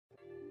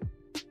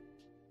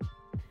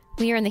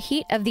We are in the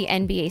heat of the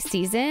NBA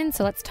season,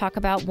 so let's talk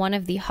about one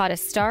of the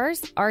hottest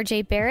stars.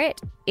 RJ Barrett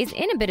is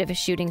in a bit of a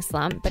shooting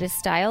slump, but his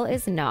style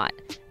is not.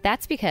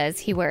 That's because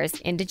he wears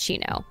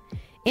Indochino.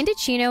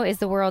 Indochino is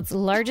the world's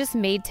largest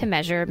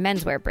made-to-measure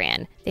menswear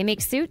brand. They make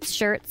suits,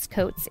 shirts,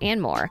 coats,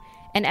 and more,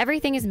 and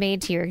everything is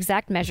made to your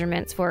exact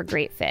measurements for a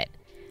great fit.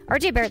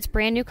 RJ Barrett's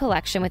brand new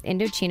collection with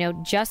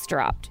Indochino just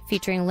dropped,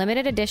 featuring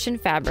limited edition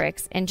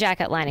fabrics and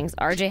jacket linings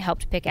RJ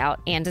helped pick out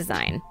and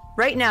design.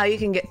 Right now, you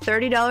can get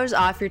 $30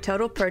 off your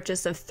total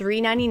purchase of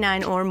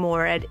 $3.99 or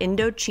more at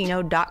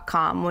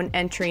Indochino.com when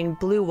entering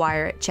Blue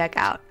Wire at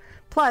checkout.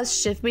 Plus,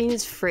 shipping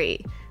is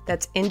free.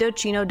 That's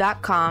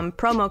Indochino.com,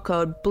 promo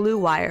code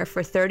BLUEWIRE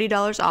for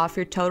 $30 off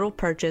your total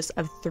purchase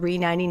of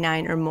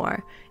 $3.99 or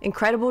more.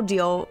 Incredible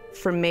deal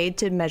for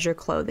made-to-measure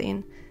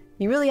clothing.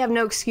 You really have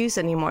no excuse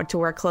anymore to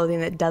wear clothing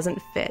that doesn't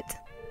fit.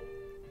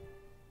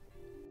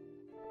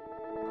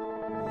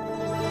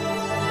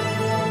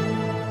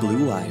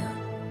 Blue Wire.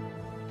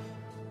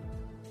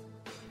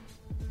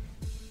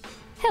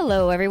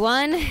 Hello,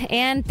 everyone,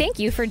 and thank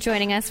you for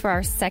joining us for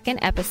our second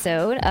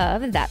episode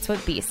of That's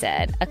What B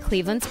Said, a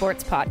Cleveland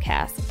sports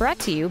podcast brought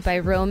to you by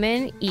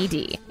Roman,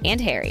 ED, and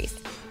Harry's.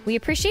 We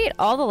appreciate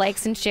all the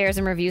likes and shares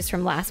and reviews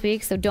from last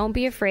week, so don't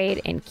be afraid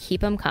and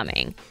keep them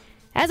coming.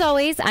 As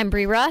always, I'm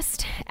Bree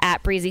Rust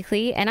at Breezy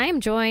Clee, and I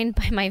am joined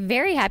by my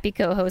very happy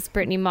co-host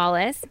Brittany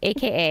Mollis,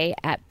 aka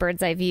at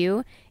Bird's Eye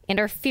View, and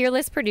our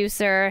fearless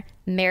producer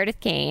Meredith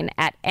Kane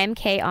at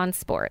MK on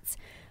Sports.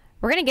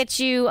 We're going to get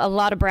you a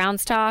lot of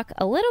Browns talk,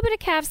 a little bit of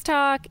Cavs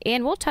talk,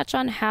 and we'll touch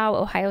on how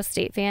Ohio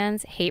State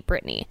fans hate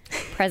Brittany.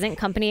 Present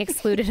company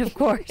excluded, of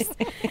course.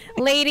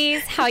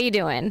 Ladies, how you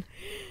doing?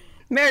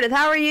 Meredith,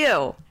 how are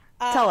you?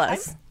 Tell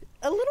us.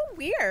 I'm a little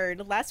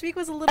weird. Last week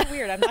was a little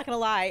weird, I'm not going to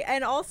lie.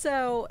 And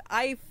also,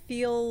 I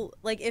feel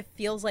like it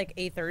feels like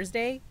a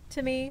Thursday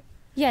to me.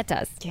 Yeah, it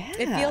does. Yeah.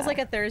 It feels like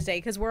a Thursday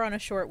because we're on a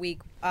short week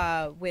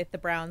with the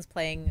Browns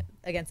playing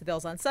against the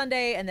Bills on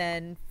Sunday and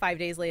then 5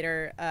 days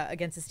later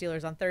against the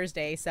Steelers on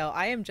Thursday. So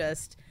I am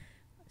just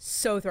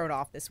so thrown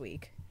off this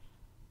week.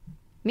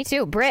 Me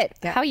too. Britt,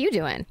 Yeah. how are you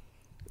doing?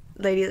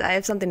 Ladies, I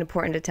have something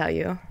important to tell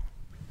you.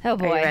 Oh,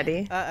 boy. Are you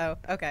ready?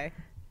 Uh-oh. Okay.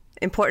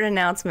 Important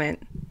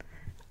announcement.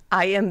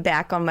 I am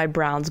back on my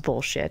Browns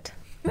bullshit.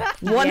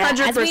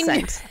 100%.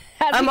 as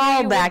I'm we knew all you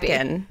would back be.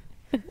 in.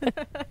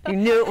 You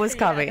knew it was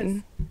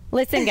coming.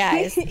 Listen,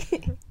 guys,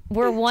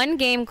 we're one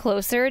game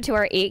closer to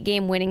our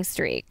 8-game winning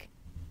streak.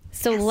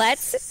 So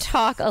let's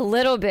talk a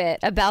little bit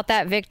about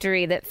that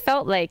victory that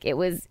felt like it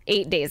was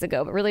 8 days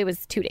ago, but really it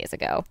was 2 days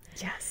ago.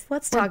 Yes.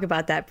 Let's talk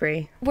about that,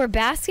 Bree. We're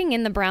basking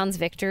in the Browns'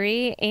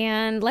 victory,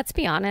 and let's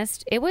be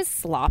honest, it was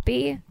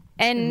sloppy,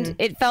 and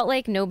it felt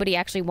like nobody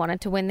actually wanted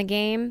to win the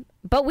game,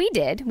 but we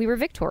did. We were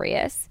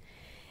victorious.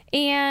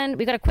 And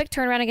we got a quick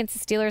turnaround against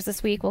the Steelers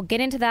this week. We'll get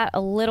into that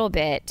a little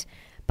bit,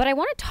 but I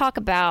want to talk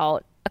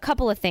about a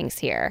couple of things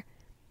here.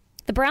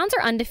 The Browns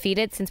are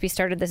undefeated since we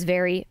started this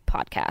very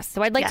podcast.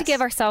 So I'd like to Yes.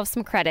 give ourselves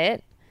some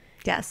credit.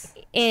 Yes.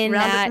 In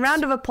that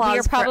round of applause we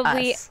are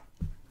probably for us.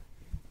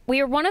 we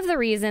are one of the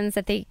reasons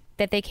that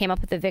they came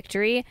up with the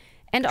victory.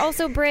 And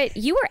also, Britt,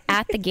 you were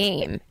at the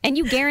game and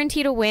you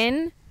guaranteed a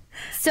win.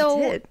 So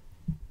Did.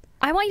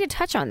 I want you to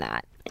touch on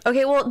that.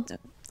 Okay, well,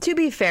 to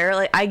be fair,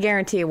 like I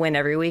guarantee a win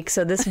every week,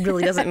 so this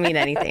really doesn't mean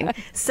anything.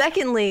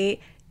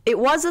 Secondly, it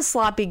was a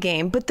sloppy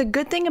game, but the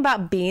good thing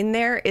about being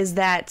there is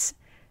that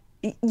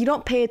you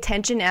don't pay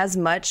attention as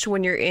much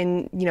when you're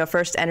in,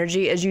 First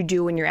Energy as you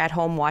do when you're at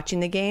home watching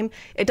the game.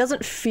 It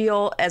doesn't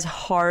feel as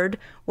hard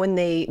when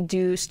they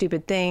do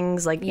stupid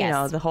things like,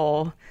 Yes. the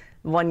whole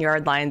 1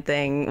 yard line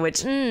thing,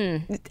 which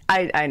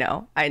I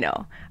know.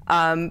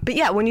 But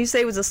yeah, when you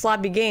say it was a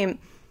sloppy game,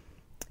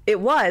 it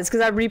was,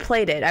 because I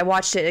replayed it. I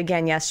watched it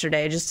again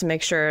yesterday just to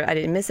make sure I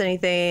didn't miss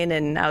anything,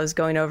 and I was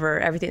going over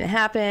everything that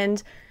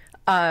happened.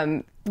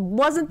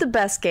 Wasn't the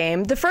best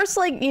game. The first,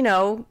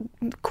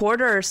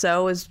 quarter or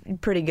so was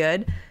pretty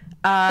good.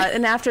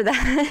 And after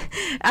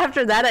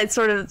that, I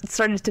sort of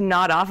started to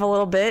nod off a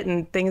little bit,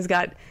 and things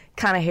got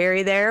kind of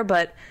hairy there.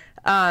 But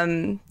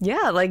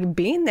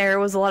being there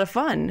was a lot of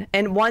fun.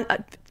 And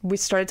we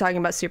started talking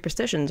about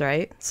superstitions,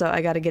 right? So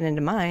I got to get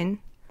into mine.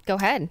 Go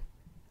ahead.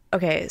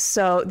 Okay,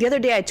 so the other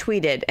day I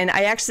tweeted, and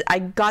I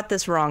got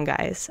this wrong,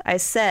 guys. I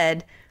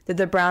said that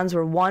the Browns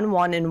were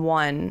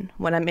 1-1-1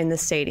 when I'm in the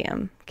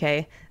stadium.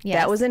 Okay, Yes.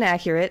 That was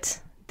inaccurate.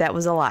 That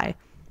was a lie.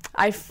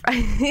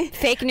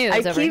 Fake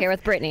news over here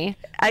with Brittany.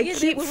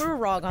 We were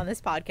wrong on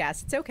this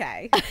podcast. It's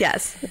okay.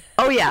 Yes.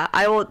 Oh yeah,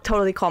 I will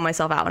totally call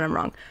myself out when I'm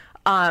wrong.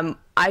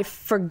 I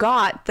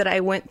forgot that I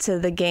went to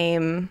the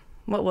game.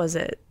 What was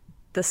it?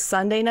 The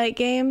Sunday night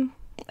game.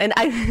 And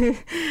I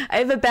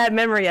have a bad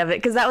memory of it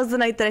because that was the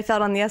night that I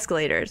fell on the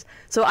escalators.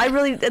 So I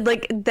really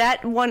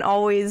that one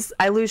always,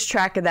 I lose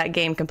track of that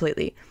game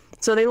completely.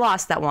 So they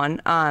lost that one.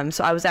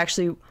 So I was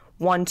actually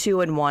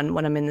 1-2-1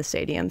 when I'm in the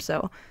stadium.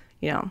 So,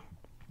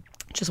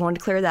 just wanted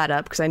to clear that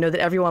up because I know that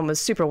everyone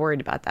was super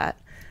worried about that.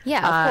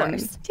 Yeah, of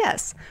course.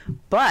 Yes.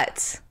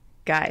 But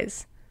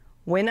guys,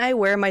 when I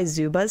wear my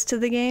Zubas to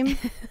the game,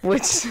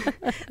 which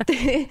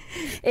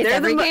It's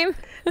every game?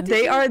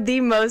 They are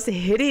the most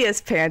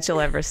hideous pants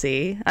you'll ever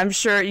see. I'm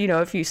sure,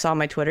 if you saw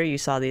my Twitter, you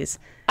saw these.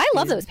 I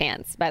love those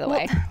pants, by the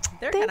way.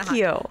 They're Thank kinda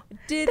you. hot.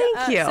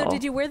 Thank you. So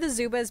did you wear the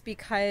Zubas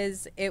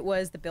because it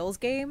was the Bills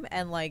game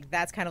and like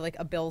that's kind of like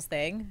a Bills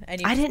thing?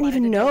 And you I just didn't wanted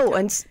even to know.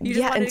 You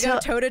just wanted to go until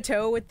toe to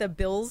toe with the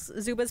Bills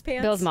Zubas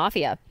pants. Bills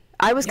Mafia.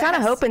 I was kind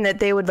of Yes. hoping that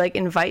they would like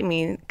invite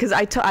me because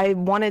I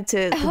wanted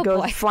to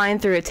go boy. flying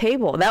through a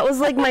table. That was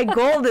like my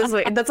goal this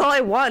week. That's all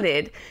I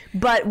wanted.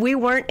 But we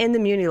weren't in the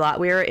Muni lot.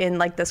 We were in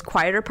like this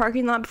quieter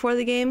parking lot before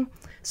the game.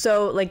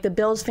 So like the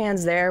Bills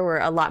fans there were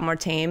a lot more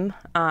tame,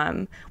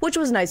 which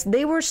was nice.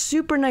 They were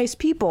super nice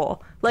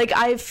people. Like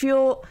I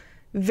feel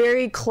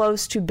very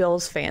close to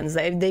Bills fans.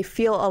 They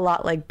feel a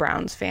lot like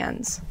Browns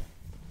fans.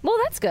 Well,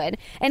 that's good.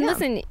 And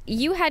listen,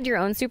 you had your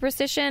own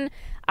superstition.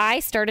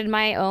 I started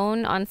my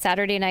own on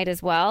Saturday night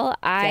as well.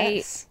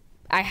 Yes.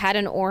 I had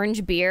an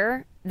orange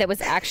beer that was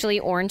actually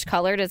orange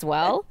colored as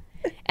well.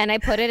 And I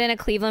put it in a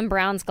Cleveland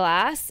Browns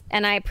glass.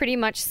 And I pretty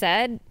much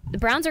said, the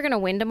Browns are going to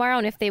win tomorrow.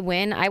 And if they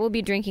win, I will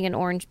be drinking an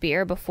orange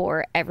beer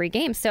before every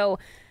game. So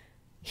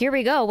here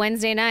we go.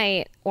 Wednesday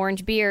night,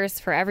 orange beers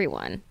for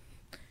everyone.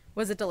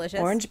 Was it delicious?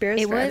 Orange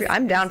beers. It was-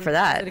 I'm down for Is it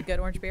that. a good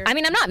orange beer? I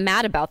mean, I'm not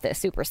mad about this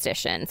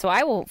superstition. So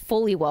I will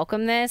fully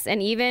welcome this.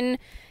 And even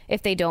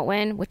if they don't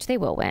win, which they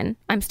will win,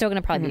 I'm still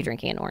going to probably be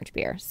drinking an orange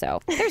beer.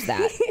 So there's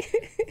that.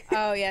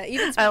 Oh yeah,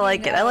 even I like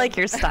it. speaking I of- like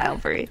your style,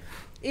 Brie.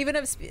 Even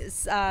of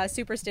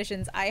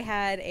superstitions, I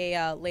had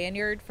a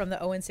lanyard from the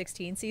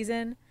 0-16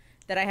 season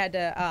that I had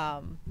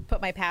to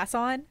put my pass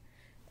on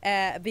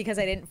because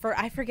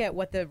I forget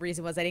what the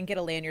reason was. I didn't get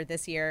a lanyard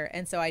this year,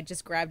 and so I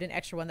just grabbed an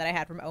extra one that I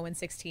had from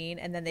 0-16,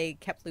 and then they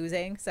kept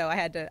losing, so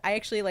I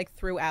actually like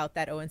threw out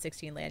that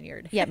 0-16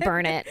 lanyard. Yeah,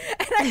 burn it.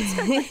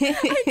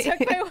 I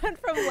took my one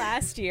from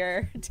last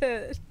year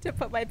to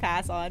put my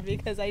pass on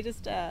because I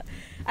just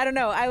I don't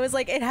know. I was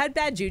like, it had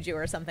bad juju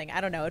or something. I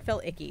don't know. It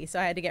felt icky, so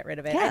I had to get rid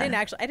of it. Yeah. I didn't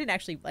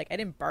actually I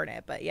didn't burn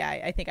it, but yeah,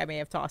 I think I may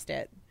have tossed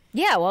it.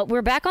 Yeah, well,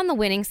 we're back on the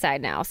winning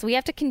side now. So we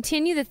have to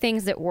continue the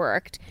things that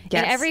worked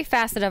Yes. in every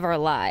facet of our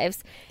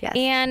lives. Yes.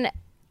 And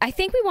I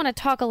think we want to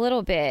talk a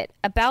little bit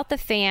about the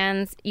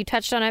fans. You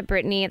touched on it,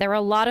 Brittany. There were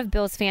a lot of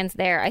Bills fans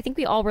there. I think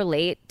we all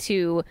relate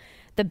to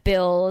the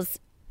Bills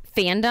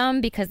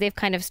fandom because they've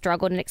kind of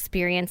struggled and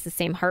experienced the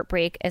same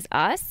heartbreak as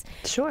us.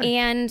 Sure.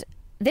 And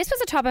this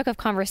was a topic of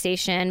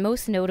conversation,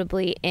 most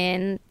notably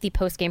in the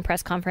post-game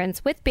press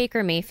conference with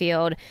Baker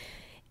Mayfield.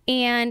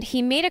 And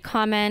he made a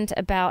comment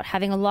about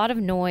having a lot of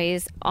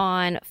noise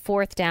on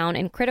fourth down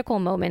in critical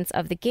moments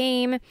of the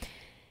game.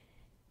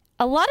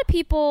 A lot of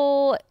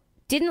people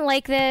didn't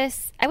like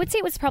this. I would say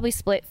it was probably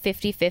split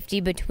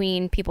 50-50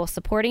 between people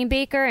supporting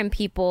Baker and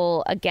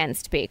people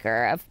against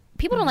Baker.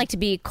 People don't like to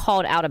be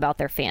called out about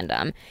their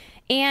fandom.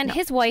 And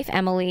his wife,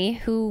 Emily,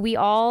 who we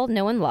all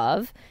know and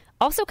love,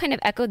 also kind of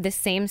echoed the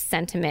same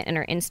sentiment in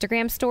her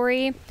Instagram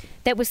story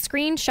that was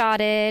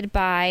screenshotted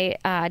by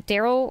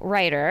Daryl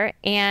Ryder,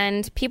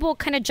 and people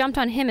kind of jumped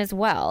on him as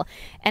well.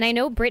 And I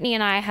know Brittany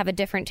and I have a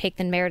different take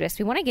than Meredith.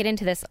 So we want to get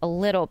into this a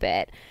little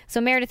bit.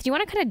 So Meredith, do you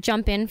want to kind of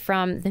jump in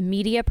from the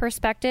media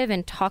perspective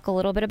and talk a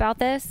little bit about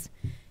this?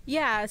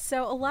 Yeah,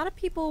 so a lot of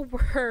people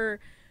were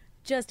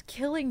just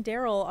killing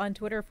Daryl on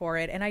Twitter for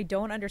it, and I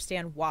don't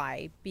understand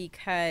why,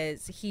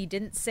 because he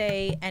didn't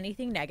say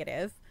anything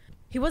negative.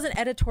 He wasn't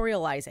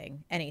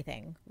editorializing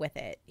anything with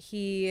it.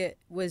 He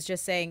was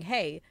just saying,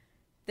 hey,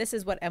 this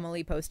is what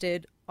Emily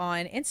posted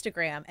on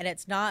Instagram. And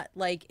it's not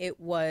like it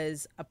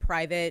was a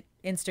private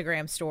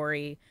Instagram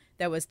story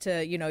that was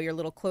to, your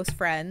little close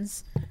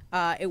friends.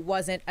 It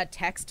wasn't a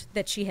text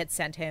that she had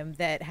sent him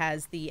that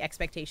has the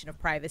expectation of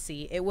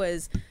privacy. It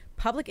was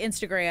public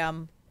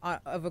Instagram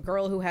of a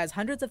girl who has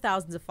hundreds of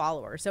thousands of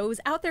followers. So it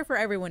was out there for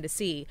everyone to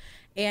see.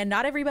 And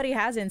not everybody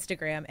has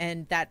Instagram.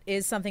 And that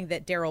is something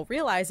that Daryl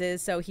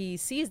realizes. So he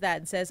sees that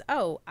and says,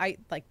 oh,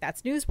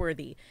 that's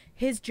newsworthy.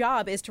 His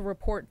job is to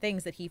report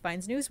things that he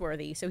finds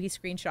newsworthy. So he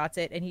screenshots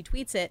it and he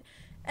tweets it.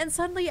 And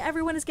suddenly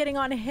everyone is getting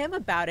on him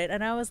about it.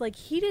 And I was like,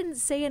 he didn't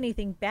say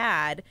anything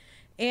bad.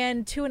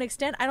 And to an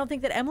extent, I don't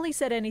think that Emily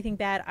said anything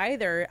bad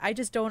either. I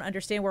just don't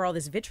understand where all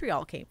this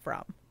vitriol came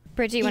from.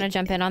 Bridget, you want to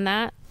jump in on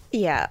that?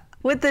 Yeah.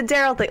 With the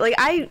Daryl thing, like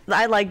I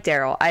like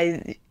Daryl.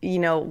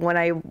 When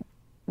I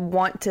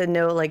want to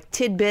know like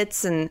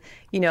tidbits and,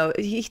 he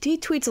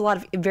tweets a lot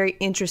of very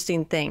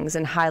interesting things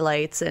and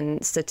highlights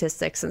and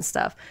statistics and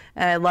stuff.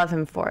 And I love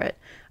him for it.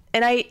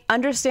 And I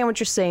understand what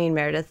you're saying,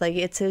 Meredith. Like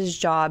it's his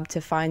job to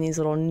find these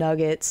little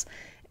nuggets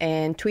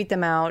and tweet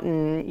them out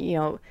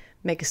and,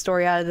 make a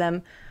story out of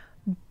them.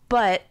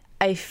 But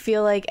I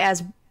feel like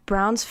as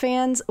Browns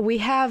fans,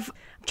 I'm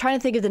trying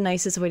to think of the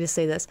nicest way to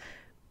say this,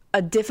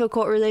 a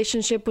difficult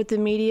relationship with the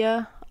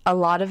media, a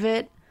lot of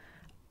it.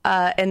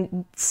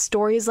 And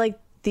stories like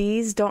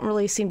these don't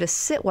really seem to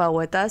sit well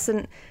with us.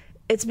 And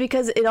it's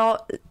because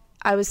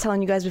I was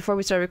telling you guys before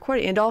we started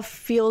recording, it all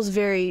feels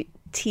very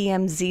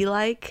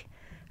TMZ-like.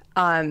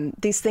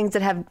 These things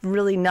that have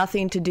really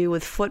nothing to do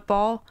with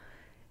football.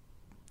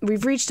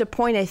 We've reached a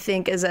point, I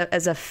think, as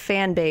a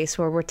fan base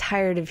where we're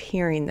tired of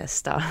hearing this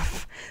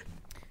stuff.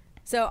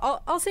 So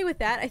I'll say with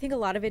that, I think a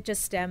lot of it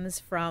just stems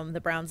from the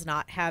Browns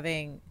not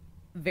having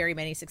very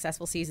many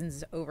successful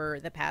seasons over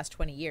the past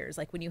 20 years.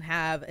 Like when you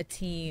have a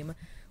team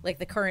like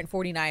the current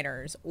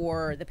 49ers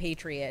or the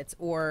Patriots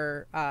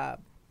or,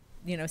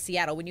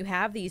 Seattle, when you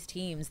have these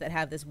teams that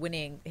have this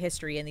winning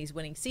history and these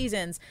winning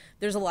seasons,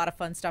 there's a lot of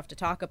fun stuff to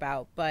talk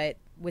about. But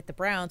with the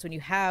Browns, when you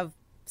have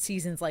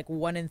seasons like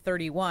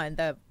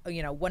 1-31,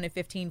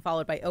 1-15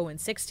 followed by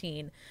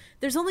 0-16,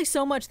 there's only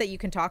so much that you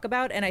can talk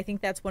about. And I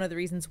think that's one of the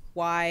reasons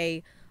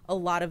why a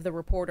lot of the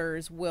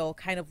reporters will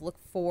kind of look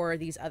for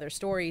these other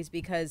stories,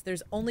 because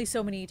there's only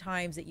so many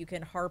times that you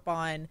can harp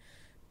on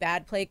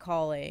bad play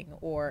calling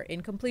or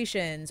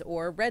incompletions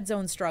or red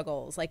zone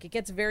struggles. Like, it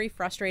gets very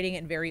frustrating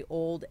and very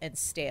old and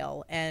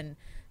stale. And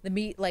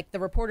the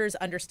reporters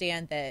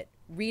understand that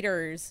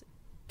readers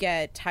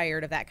get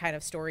tired of that kind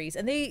of stories,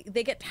 and they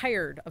get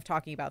tired of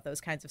talking about those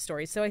kinds of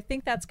stories. So I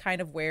think that's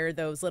kind of where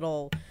those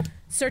little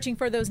searching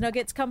for those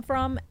nuggets come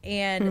from.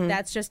 And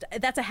that's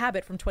a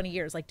habit from 20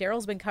 years. Like,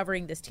 Daryl's been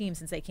covering this team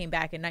since they came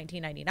back in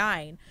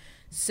 1999.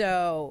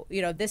 So,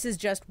 this is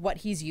just what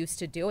he's used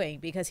to doing,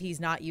 because he's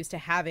not used to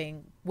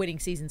having winning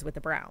seasons with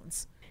the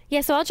Browns.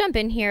 Yeah, so I'll jump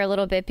in here a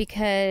little bit,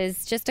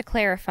 because just to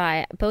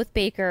clarify, both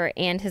Baker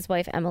and his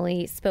wife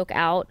Emily spoke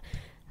out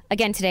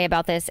again today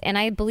about this, and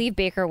I believe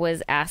Baker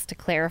was asked to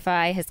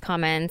clarify his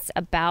comments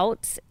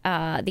about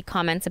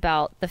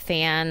the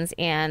fans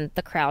and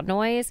the crowd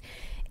noise.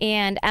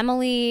 And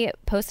Emily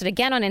posted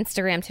again on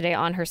Instagram today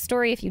on her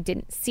story, if you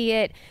didn't see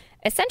it,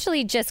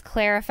 essentially just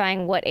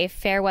clarifying what a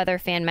fair weather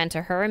fan meant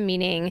to her,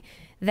 meaning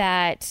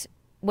that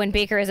when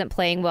Baker isn't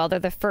playing well, they're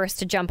the first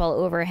to jump all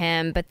over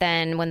him. But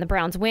then when the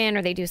Browns win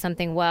or they do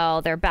something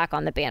well, they're back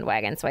on the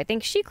bandwagon. So I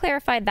think she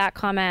clarified that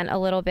comment a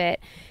little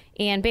bit.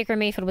 And Baker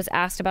Mayfield was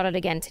asked about it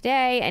again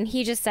today, and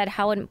he just said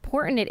how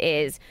important it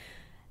is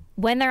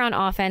when they're on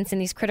offense in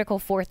these critical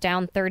fourth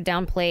down, third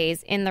down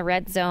plays in the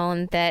red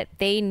zone, that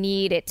they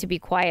need it to be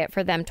quiet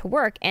for them to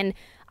work. And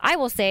I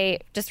will say,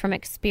 just from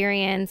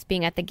experience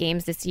being at the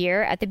games this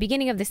year, at the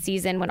beginning of the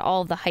season when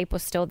all of the hype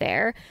was still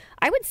there,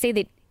 I would say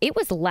that it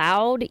was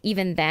loud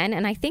even then.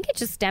 And I think it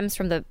just stems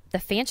from the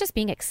fans just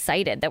being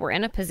excited that we're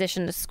in a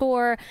position to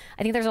score.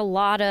 I think there's a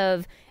lot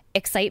of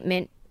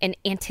excitement and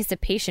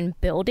anticipation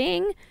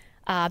building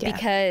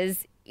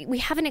because we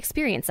haven't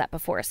experienced that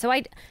before. So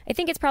I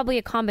think it's probably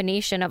a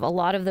combination of a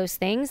lot of those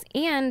things.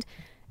 And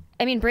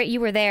I mean, Britt, you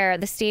were there.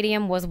 The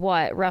stadium was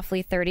what,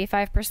 roughly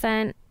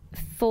 35%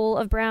 full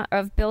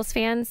of Bills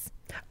fans?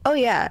 Oh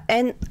yeah,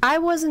 and I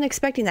wasn't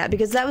expecting that,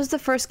 because that was the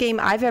first game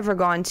I've ever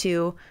gone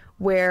to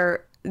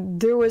where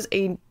there was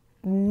a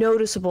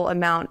noticeable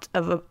amount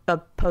of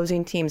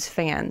opposing teams'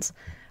 fans.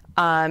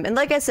 And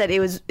like I said,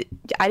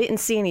 I didn't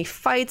see any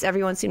fights.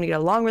 Everyone seemed to get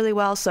along really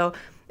well. So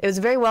it was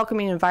a very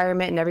welcoming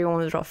environment, and everyone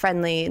was real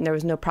friendly, and there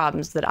was no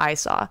problems that I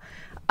saw.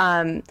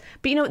 But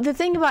the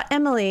thing about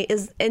Emily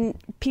is, and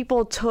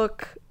people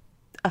took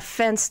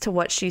offense to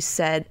what she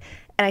said,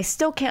 and I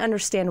still can't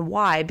understand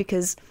why,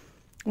 because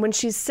when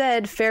she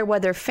said fair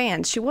weather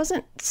fans, she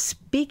wasn't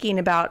speaking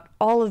about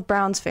all of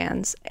Browns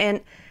fans.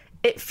 And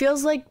it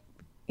feels like,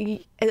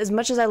 as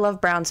much as I love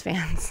Browns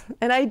fans,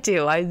 and I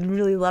do, I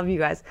really love you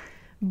guys,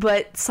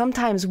 but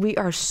sometimes we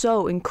are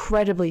so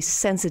incredibly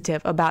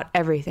sensitive about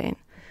everything.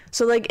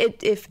 So like,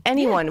 if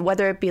anyone,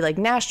 whether it be like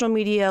national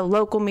media,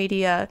 local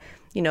media,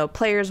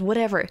 players,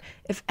 whatever,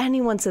 if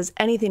anyone says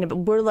anything,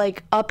 we're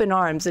like up in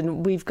arms,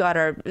 and we've got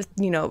our,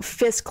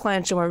 fist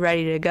clenched, and we're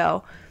ready to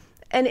go.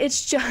 And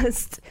it's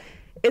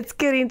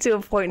getting to a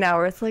point now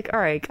where it's like, all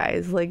right,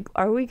 guys, like,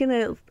 are we going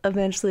to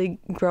eventually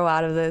grow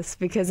out of this?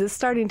 Because it's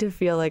starting to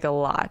feel like a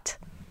lot.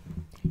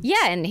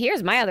 Yeah, and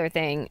here's my other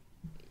thing.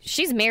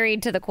 She's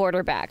married to the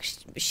quarterback.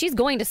 She's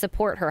going to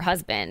support her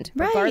husband,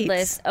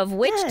 regardless of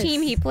which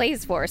team he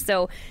plays for.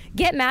 So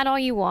get mad all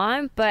you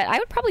want, but I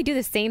would probably do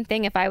the same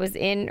thing if I was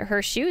in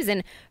her shoes.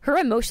 And her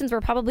emotions were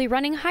probably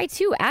running high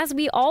too, as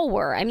we all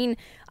were. I mean,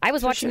 I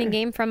was watching the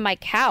game from my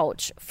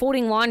couch,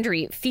 folding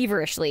laundry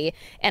feverishly,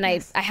 and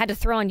I had to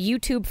throw on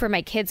YouTube for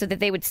my kids so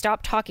that they would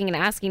stop talking and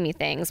asking me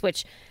things,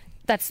 which...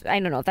 I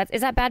don't know if is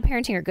that bad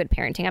parenting or good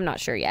parenting? I'm not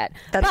sure yet.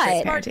 That's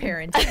smart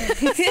parenting.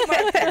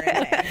 Smart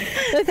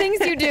parenting. The things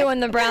you do when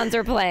the Browns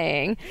are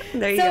playing.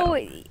 There you go.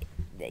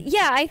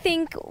 Yeah, I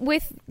think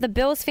with the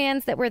Bills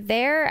fans that were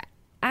there,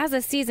 as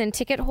a season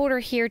ticket holder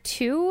here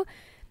too,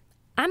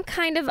 I'm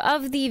kind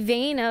of the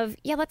vein of,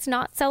 let's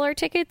not sell our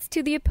tickets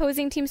to the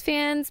opposing team's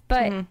fans,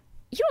 but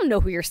you don't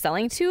know who you're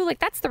selling to. Like,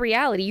 that's the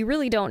reality. You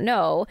really don't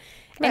know.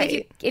 Right.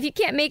 And if you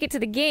can't make it to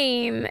the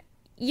game,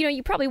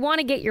 you probably want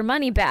to get your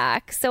money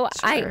back. So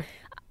sure.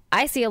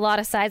 I see a lot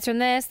of sides from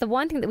this. The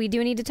one thing that we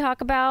do need to talk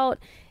about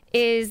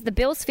is the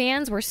Bills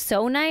fans were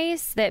so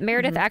nice that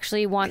Meredith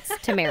actually wants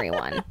to marry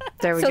one.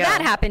 There we go. So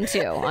that happened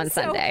too on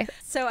Sunday.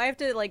 So I have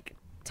to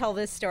tell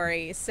this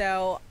story.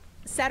 So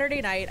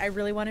Saturday night, I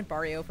really wanted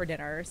Barrio for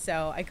dinner,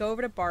 so I go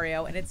over to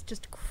Barrio, and it's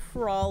just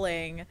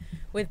crawling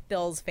with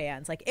Bills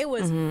fans. Like, it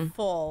was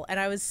full, and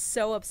I was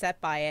so upset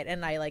by it,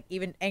 and I, like,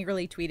 even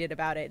angrily tweeted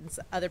about it, and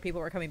other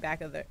people were coming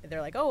back, and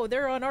they're like, oh,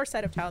 they're on our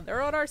side of town.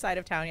 They're on our side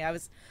of town. Yeah, I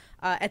was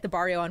at the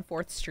Barrio on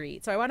 4th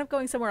Street, so I wound up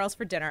going somewhere else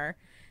for dinner,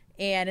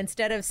 and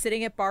instead of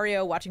sitting at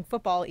Barrio watching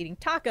football, eating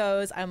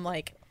tacos, I'm,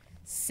 like,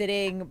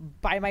 sitting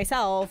by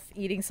myself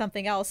eating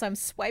something else. I'm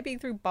swiping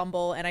through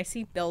Bumble and I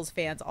see Bills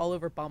fans all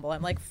over Bumble.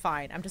 I'm like,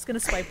 fine, I'm just gonna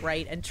swipe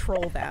right and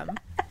troll them.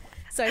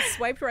 So I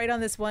swiped right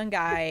on this one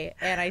guy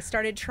and I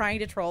started trying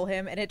to troll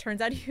him, and it turns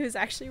out he was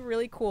actually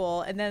really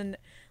cool. And then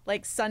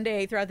like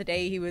Sunday throughout the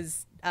day he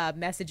was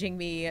messaging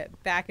me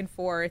back and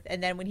forth,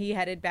 and then when he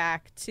headed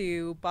back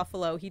to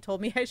Buffalo he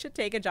told me I should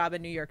take a job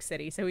in New York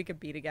City so we could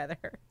be together.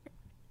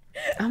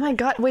 Oh my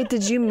God! Wait,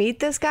 did you meet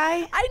this guy? I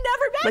never met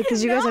him. Like,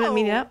 did you guys end up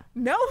meeting up?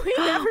 No, we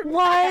never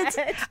What?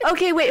 met.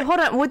 Okay, wait, hold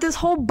on. With this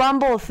whole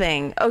Bumble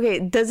thing, okay,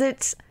 does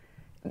it?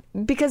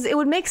 Because it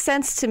would make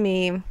sense to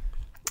me.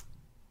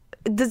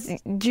 Do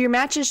your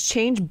matches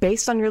change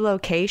based on your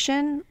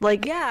location?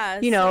 Like,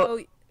 Yeah, you know.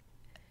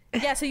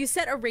 So you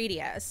set a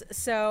radius.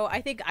 So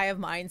I think I have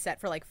mine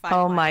set for like 5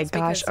 Oh miles. my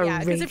gosh,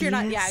 Because if you're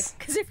not, radius?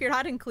 because if you're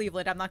not in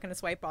Cleveland, I'm not going to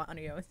swipe on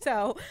you.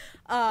 So,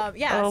 Oh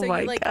so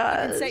my you like you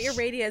can set your gosh.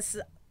 radius,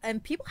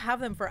 and people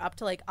have them for up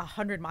to like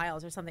 100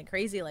 miles or something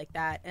crazy like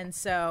that. And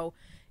so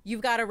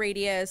you've got a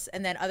radius,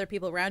 and then other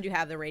people around you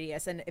have the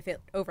radius, and if it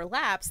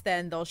overlaps,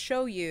 then they'll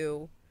show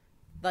you.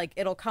 Like,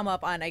 it'll come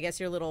up on, I guess,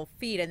 your little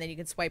feed, and then you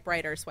can swipe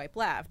right or swipe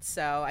left.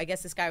 So I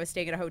guess this guy was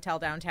staying at a hotel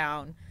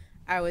downtown.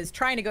 I was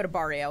trying to go to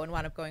Barrio and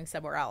wound up going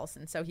somewhere else.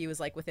 And so he was,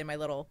 like, within my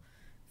little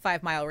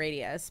 5-mile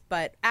radius.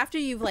 But after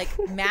you've, like,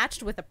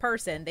 matched with a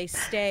person, they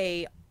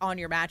stay on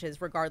your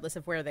matches regardless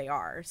of where they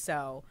are.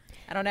 So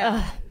I don't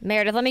know.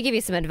 Meredith, let me give you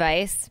some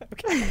advice.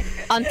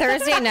 On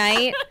Thursday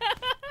night,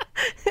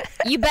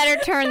 you better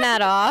turn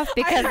that off,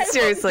 because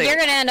Seriously. you're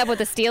going to end up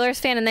with a Steelers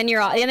fan, and then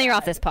you're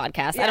off this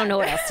podcast. I don't know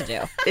what else to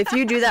do. If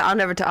you do that, I'm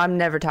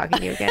never talking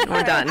to you again.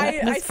 We're done.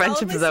 This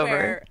friendship is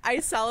over. I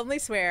solemnly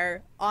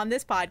swear on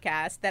this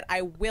podcast that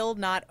I will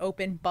not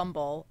open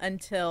Bumble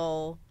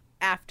until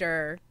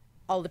after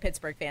all the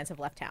Pittsburgh fans have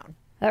left town.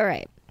 All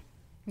right.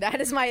 That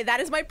is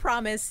my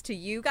promise to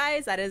you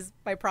guys. That is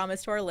my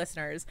promise to our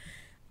listeners.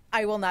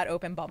 I will not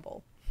open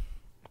Bumble.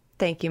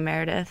 Thank you,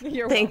 Meredith.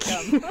 You're Thank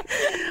welcome. you. All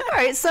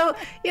right, so,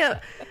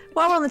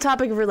 while we're on the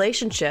topic of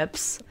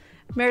relationships,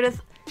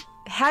 Meredith,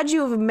 had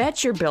you have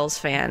met your Bills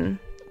fan,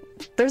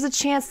 there's a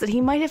chance that he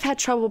might have had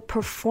trouble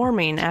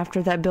performing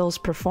after that Bills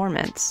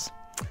performance.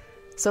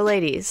 So,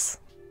 ladies,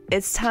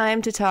 it's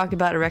time to talk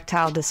about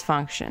erectile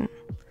dysfunction.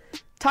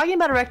 Talking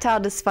about erectile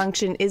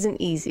dysfunction isn't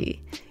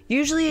easy.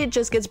 Usually it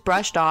just gets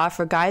brushed off,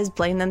 or guys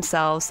blame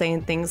themselves,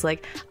 saying things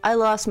like, I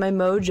lost my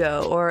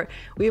mojo, or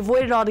we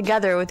avoid it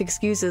altogether with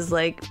excuses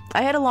like,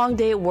 I had a long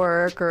day at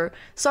work, or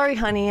sorry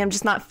honey, I'm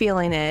just not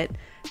feeling it.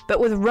 But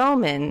with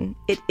Roman,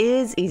 it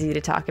is easy to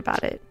talk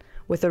about it,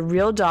 with a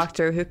real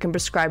doctor who can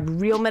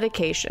prescribe real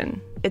medication.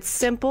 It's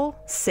simple,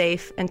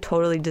 safe, and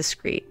totally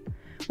discreet.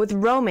 With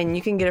Roman,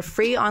 you can get a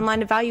free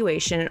online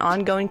evaluation and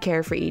ongoing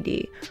care for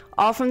ED,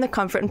 all from the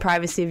comfort and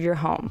privacy of your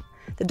home.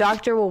 The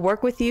doctor will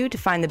work with you to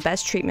find the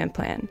best treatment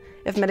plan.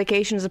 If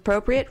medication is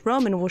appropriate,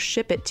 Roman will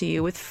ship it to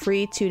you with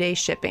free 2-day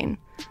shipping.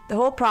 The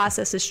whole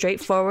process is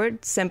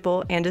straightforward,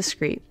 simple, and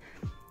discreet.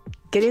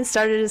 Getting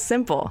started is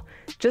simple.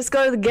 Just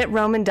go to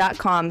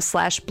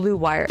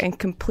getroman.com/bluewire and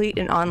complete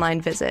an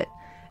online visit.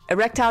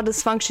 Erectile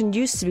dysfunction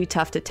used to be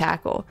tough to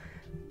tackle,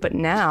 but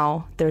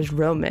now there's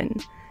Roman.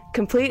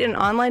 Complete an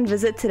online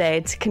visit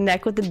today to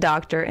connect with the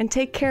doctor and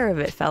take care of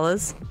it,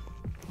 fellas.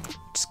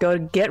 Just go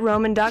to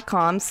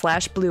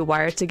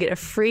getroman.com/bluewire to get a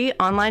free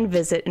online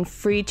visit and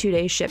free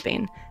 2-day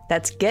shipping.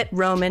 That's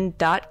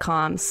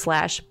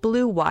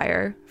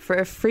getroman.com/bluewire for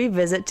a free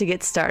visit to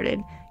get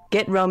started.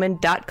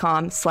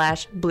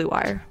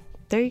 getroman.com/bluewire.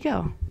 There you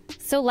go.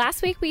 So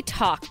last week we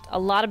talked a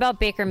lot about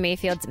Baker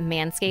Mayfield's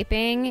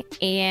manscaping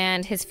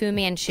and his Fu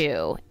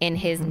Manchu in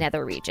his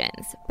nether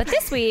regions. But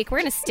this week we're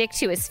going to stick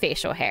to his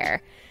facial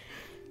hair.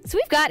 So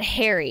we've got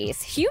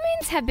Harry's.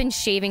 Humans have been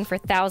shaving for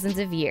thousands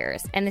of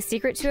years, and the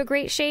secret to a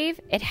great shave,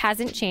 it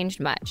hasn't changed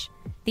much.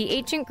 The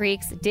ancient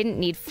Greeks didn't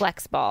need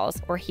flex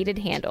balls or heated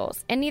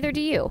handles, and neither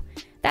do you.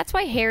 That's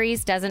why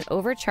Harry's doesn't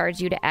overcharge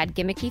you to add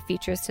gimmicky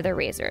features to their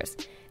razors.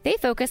 They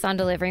focus on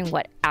delivering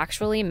what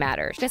actually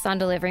matters.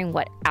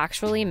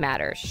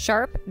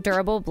 Sharp,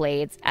 durable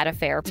blades at a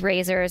fair price.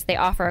 Razors, they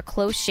offer a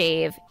close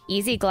shave,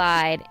 easy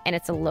glide, and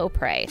it's a low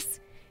price.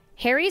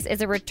 Harry's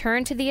is a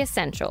return to the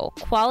essential,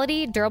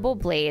 quality, durable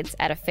blades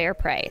at a fair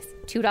price,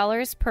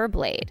 $2 per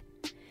blade.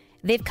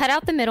 They've cut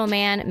out the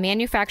middleman,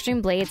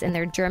 manufacturing blades in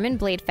their German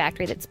blade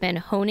factory that's been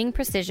honing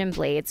precision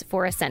blades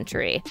for a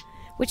century,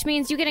 which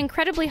means you get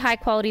incredibly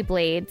high-quality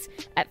blades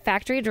at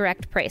factory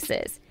direct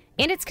prices.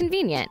 And it's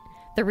convenient.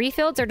 The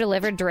refills are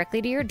delivered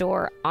directly to your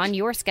door on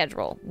your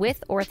schedule,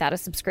 with or without a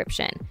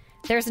subscription.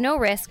 There's no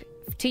risk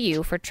to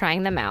you for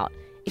trying them out.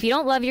 If you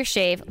don't love your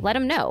shave, let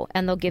them know,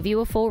 and they'll give you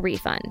a full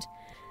refund.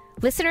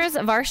 Listeners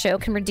of our show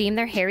can redeem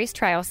their Harry's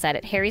trial set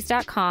at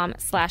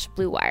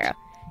harrys.com/bluewire.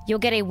 You'll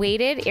get a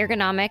weighted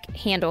ergonomic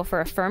handle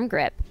for a firm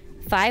grip,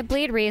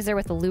 5-blade razor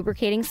with a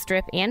lubricating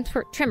strip and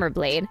trimmer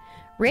blade,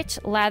 rich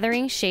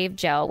lathering shave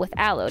gel with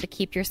aloe to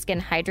keep your skin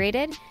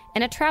hydrated,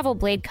 and a travel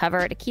blade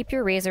cover to keep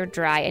your razor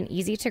dry and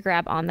easy to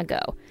grab on the go.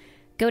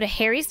 Go to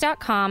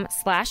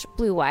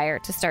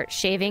harrys.com/bluewire to start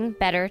shaving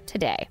better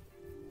today.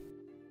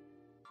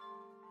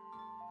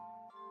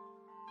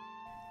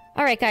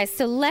 All right, guys,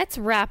 so let's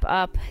wrap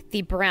up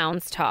the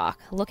Browns talk.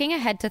 Looking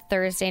ahead to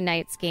Thursday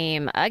night's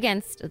game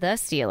against the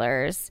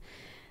Steelers.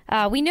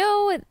 We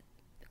know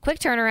quick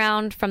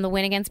turnaround from the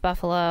win against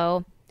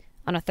Buffalo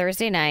on a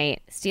Thursday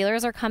night.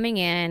 Steelers are coming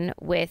in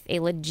with a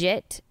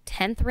legit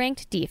 10th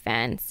ranked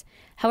defense.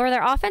 However,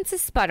 their offense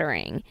is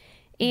sputtering.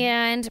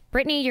 And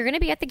Brittany, you're going to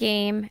be at the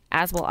game,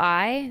 as will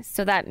I.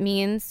 So that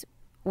means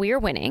we are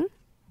winning.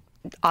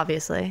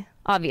 Obviously.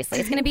 It's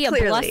going to be a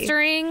Clearly.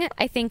 blustering,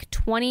 I think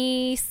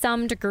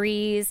 20-some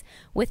degrees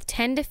with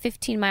 10 to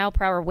 15 mile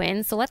per hour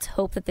winds. So let's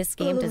hope that this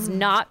game does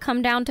not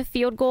come down to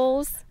field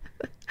goals.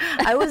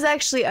 I was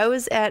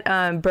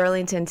at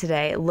Burlington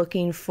today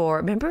looking for,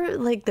 remember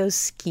like those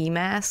ski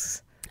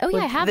masks? Oh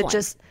yeah, I have one.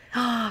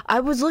 I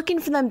was looking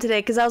for them today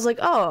because I was like,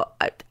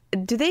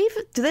 do they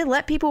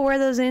let people wear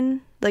those in?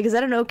 Like, is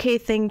that an okay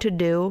thing to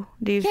do?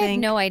 Do you I have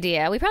think? no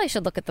idea. We probably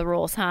should look at the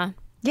rules, huh?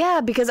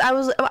 Yeah, because I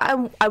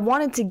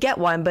wanted to get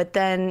one, but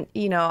then,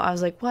 I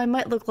was like, well, I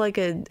might look like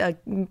a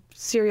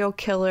serial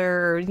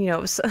killer, or,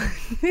 so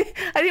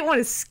I didn't want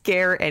to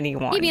scare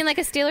anyone. You mean like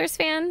a Steelers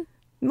fan?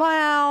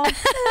 Wow. I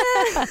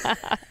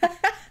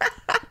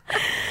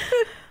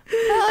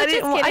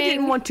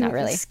didn't want to Not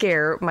really.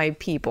 scare my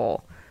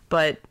people,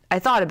 but I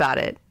thought about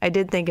it. I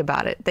did think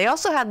about it. They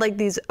also had like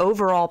these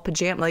overall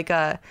pajama, like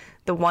the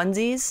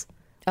onesies,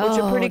 which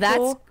are pretty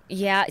cool.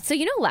 Yeah. So,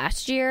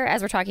 last year,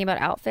 as we're talking about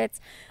outfits,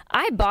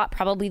 I bought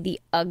probably the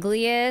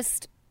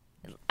ugliest.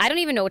 I don't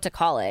even know what to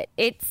call it.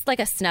 It's like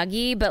a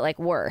Snuggie, but like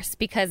worse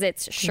because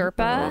it's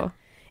Sherpa. Oh.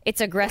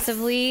 It's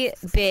aggressively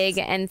big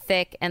and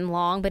thick and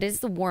long, but it's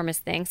the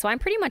warmest thing. So I'm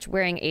pretty much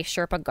wearing a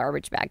Sherpa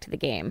garbage bag to the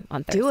game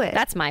on Thursday. Do it.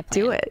 That's my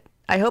plan. Do it.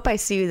 I hope I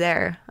see you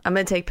there. I'm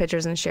going to take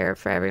pictures and share it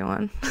for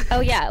everyone. Oh,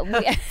 yeah.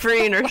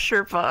 Free or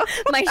Sherpa.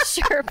 My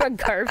Sherpa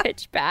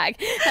garbage bag.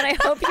 And I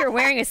hope you're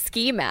wearing a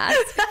ski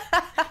mask.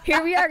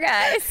 Here we are,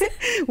 guys.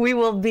 We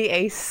will be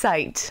a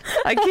sight.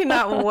 I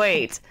cannot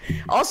wait.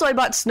 Also, I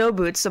bought snow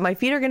boots, so my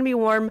feet are going to be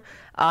warm.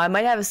 I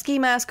might have a ski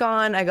mask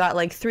on. I got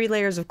like 3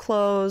 layers of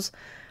clothes.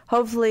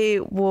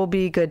 Hopefully, we'll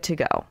be good to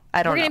go.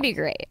 I don't know. We're going to be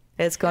great.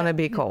 It's going to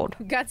be cold.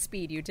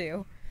 Godspeed, you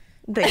two.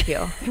 Thank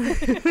you.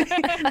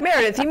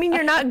 Meredith, you mean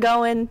you're not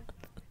going?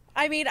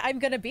 I mean, I'm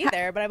going to be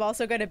there, but I'm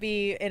also going to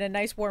be in a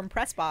nice warm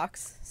press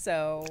box.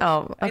 So.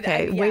 Oh,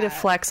 okay. Way to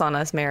flex on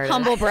us, Meredith.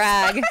 Humble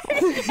brag.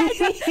 That's why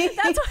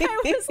I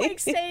was like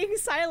staying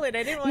silent.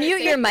 I didn't want to Mute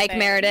say your mic, anything.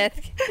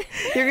 Meredith.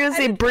 You're going to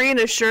say bring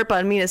a Sherpa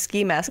and me in a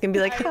ski mask and be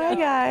like, hi,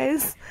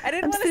 guys. I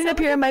didn't I'm want to sitting sound up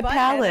here like in my a butthead.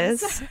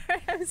 palace.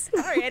 I'm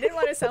sorry. I didn't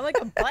want to sound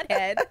like a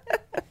butthead.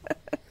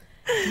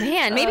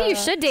 Man, maybe you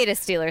should date a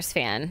Steelers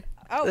fan.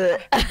 Oh,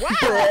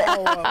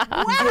 wow.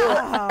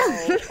 Wow.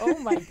 Oh,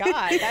 my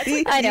God. That's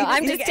like I know,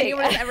 I'm anything just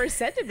anyone has ever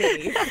said to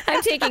me.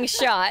 I'm taking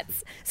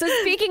shots. So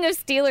speaking of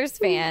Steelers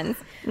fans,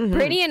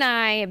 Brittany and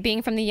I,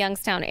 being from the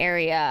Youngstown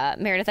area,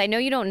 Meredith, I know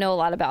you don't know a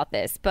lot about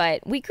this, but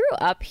we grew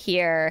up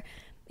here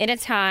in a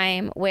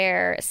time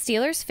where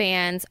Steelers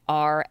fans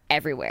are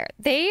everywhere.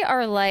 They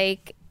are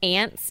like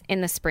ants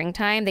in the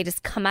springtime. They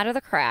just come out of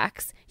the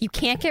cracks. You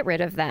can't get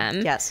rid of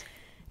them. Yes.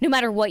 No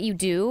matter what you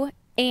do.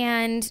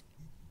 And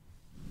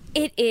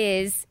it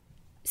is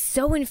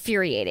so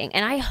infuriating.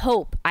 And I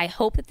hope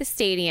that the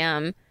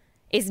stadium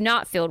is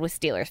not filled with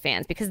Steelers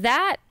fans because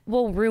that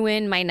will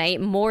ruin my night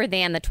more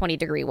than the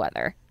 20-degree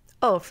weather.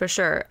 Oh, for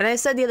sure. And I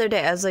said the other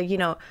day, I was like,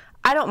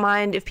 I don't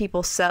mind if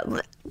people sell.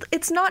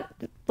 It's not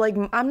like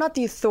I'm not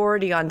the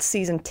authority on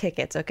season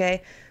tickets,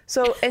 okay?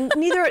 So, and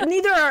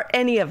neither are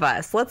any of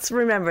us. Let's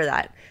remember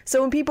that.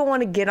 So when people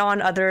want to get on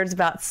others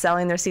about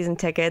selling their season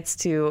tickets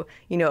to,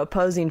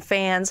 opposing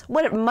fans,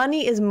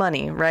 money is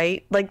money,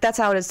 right? Like that's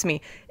how it is to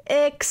me.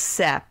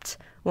 Except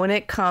when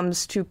it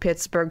comes to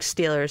Pittsburgh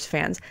Steelers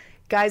fans.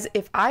 Guys,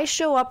 if I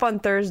show up on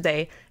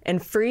Thursday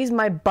and freeze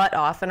my butt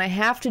off and I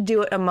have to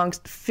do it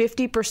amongst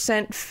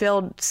 50%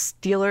 filled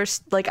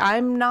Steelers, like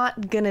I'm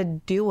not going to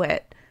do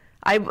it.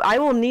 I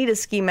will need a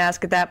ski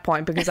mask at that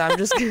point because I'm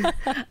just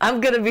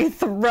I'm going to be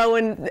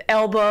throwing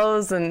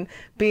elbows and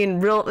I'm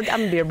going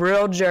to be a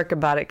real jerk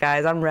about it,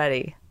 guys. I'm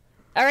ready.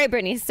 All right,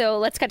 Brittany, so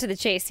let's cut to the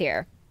chase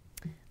here.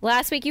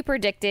 Last week you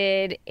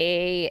predicted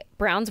a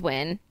Browns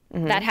win.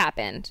 That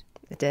happened.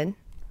 It did.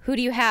 Who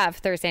do you have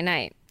Thursday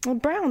night? Well,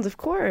 Browns, of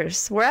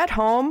course. We're at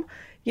home.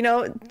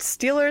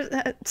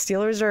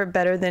 Steelers are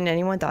better than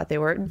anyone thought they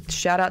were.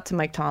 Shout out to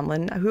Mike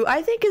Tomlin, who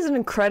I think is an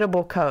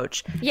incredible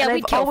coach. Yeah, and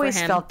we'd I've kill for always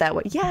him. felt that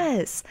way.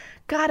 Yes.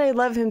 God, I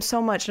love him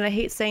so much, and I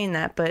hate saying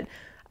that, but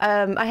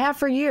I have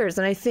for years.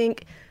 And I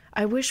think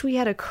I wish we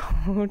had a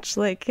coach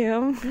like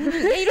him. Yeah, you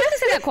don't have to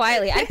say that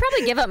quietly. I'd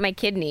probably give up my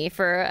kidney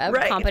for a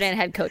Right. competent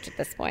head coach at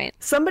this point.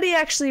 Somebody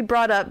actually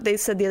brought up, they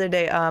said the other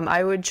day,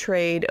 I would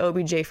trade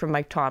OBJ for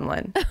Mike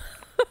Tomlin.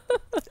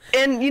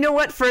 And you know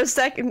what? For a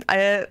second,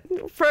 I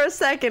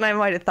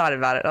might have thought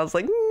about it. I was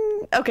like,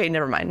 okay,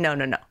 never mind. No.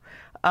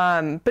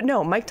 But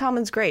no, Mike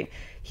Tomlin's great.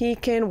 He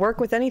can work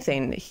with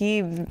anything.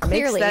 He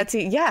Clearly. makes that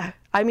team. Yeah.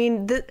 I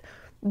mean,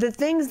 the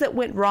things that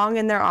went wrong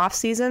in their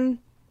offseason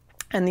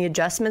and the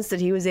adjustments that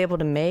he was able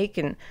to make,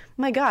 and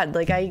my God,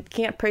 like, I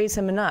can't praise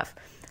him enough.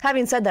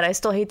 Having said that, I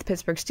still hate the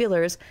Pittsburgh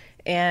Steelers,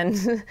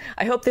 and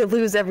I hope they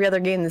lose every other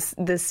game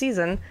this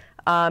season,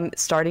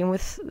 starting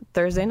with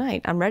Thursday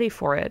night. I'm ready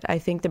for it. I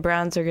think the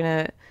Browns are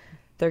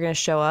gonna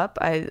show up.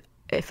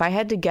 If I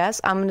had to guess,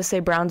 I'm gonna say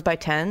Browns by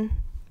 10.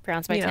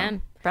 Browns by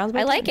 10. Browns by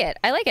I 10.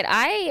 like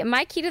it.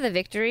 My key to the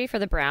victory for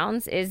the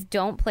Browns is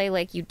don't play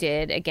like you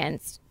did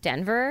against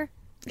Denver.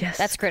 Yes.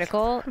 That's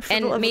critical. For the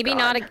And love of maybe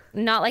God.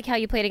 not like how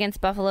you played against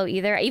Buffalo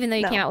either, even though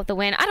you No. came out with the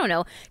win. I don't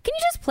know. Can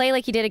you just play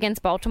like you did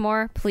against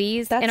Baltimore,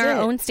 please? That's in our it.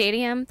 own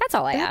stadium? That's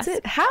all I That's ask.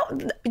 it. How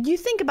you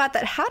think about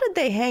that? How did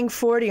they hang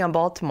 40 on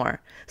Baltimore?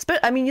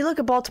 I mean, you look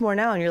at Baltimore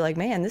now and you're like,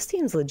 man, this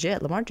team's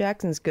legit. Lamar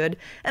Jackson's good.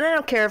 And I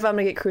don't care if I'm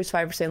gonna get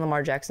crucified for saying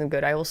Lamar Jackson's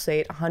good. I will say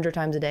it 100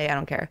 times a day. I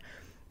don't care.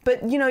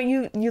 But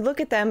you look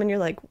at them and you're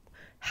like,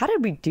 how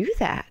did we do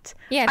that?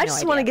 Yeah, I have I no just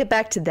idea. want to get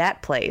back to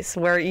that place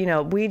where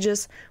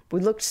we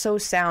looked so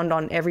sound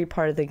on every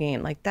part of the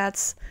game. Like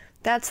that's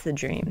the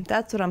dream.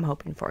 That's what I'm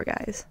hoping for,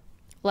 guys.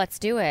 Let's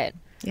do it.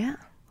 Yeah.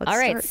 Let's All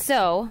right, start.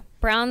 so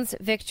Browns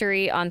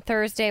victory on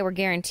Thursday. We're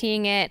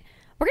guaranteeing it.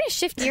 We're going to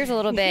shift gears a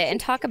little bit and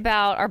talk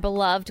about our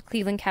beloved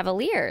Cleveland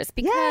Cavaliers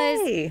because,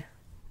 Yay!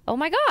 oh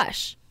my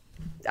gosh,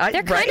 they're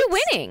kind Right? of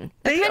winning.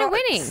 They're They kind of are.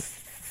 winning.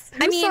 Who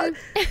I mean,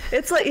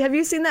 it's like, have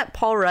you seen that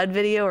Paul Rudd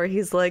video where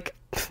he's like,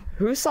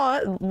 who saw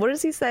it? What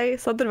does he say?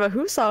 Something about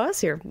who saw us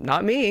here?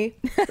 Not me.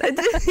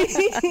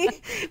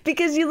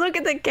 Because you look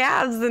at the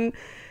Cavs and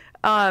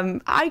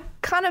I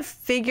kind of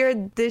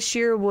figured this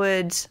year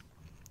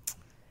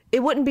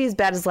it wouldn't be as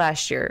bad as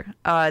last year.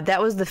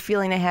 That was the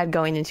feeling I had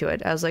going into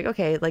it. I was like,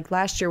 okay, like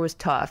last year was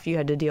tough. You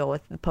had to deal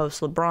with the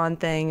post LeBron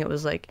thing. It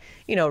was like,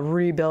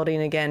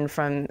 rebuilding again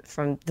from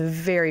the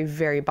very,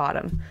 very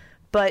bottom.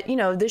 But,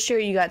 this year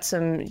you got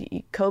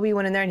Kobe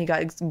went in there and he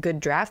got good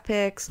draft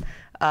picks.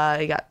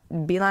 You got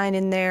Beeline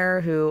in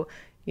there who,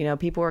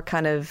 people were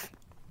kind of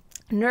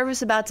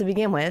nervous about to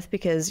begin with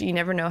because you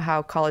never know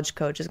how college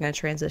coach is going to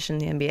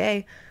transition in the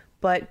NBA.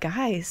 But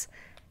guys,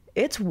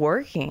 it's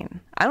working.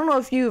 I don't know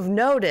if you've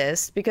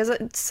noticed because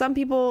some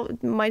people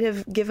might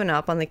have given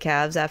up on the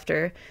Cavs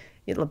after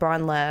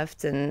LeBron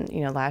left and,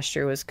 last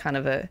year was kind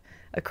of a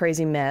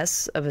crazy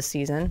mess of a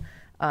season.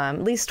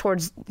 At least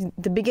towards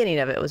the beginning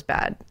of it was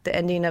bad. The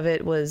ending of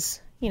it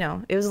was,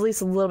 it was at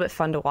least a little bit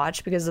fun to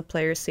watch because the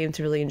players seemed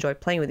to really enjoy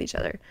playing with each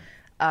other.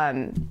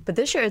 But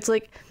this year it's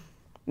like,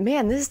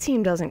 man, this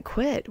team doesn't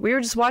quit. We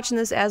were just watching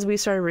this as we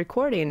started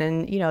recording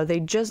and,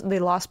 they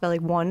lost by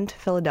like 1 to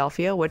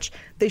Philadelphia, which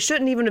they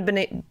shouldn't even have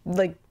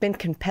been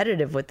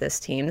competitive with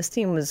this team. This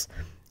team was,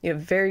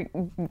 very,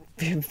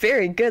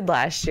 very good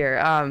last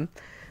year.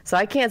 So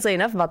I can't say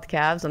enough about the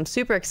Cavs. I'm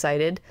super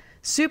excited.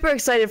 Super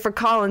excited for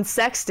Colin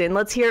Sexton.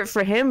 Let's hear it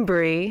for him,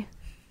 Bree.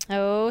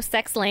 oh,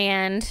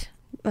 Sexland.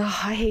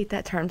 Oh, I hate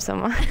that term so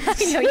much.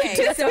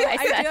 Okay, so I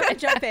do have to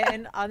jump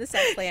in on the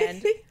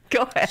Sexland.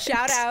 Go ahead.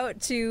 Shout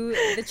out to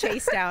the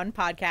Chase Down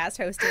podcast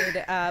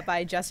hosted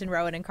by Justin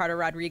Rowan and Carter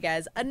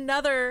Rodriguez.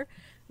 Another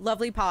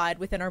lovely pod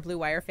within our Blue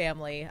Wire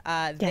family.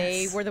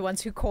 They Yes. were the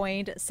ones who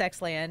coined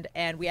Sexland,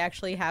 and we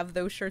actually have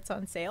those shirts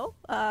on sale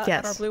on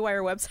Yes. our Blue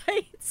Wire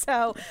website.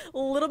 So a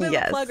little bit of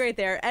Yes. a plug right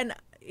there. And,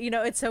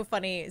 it's so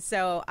funny.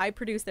 So I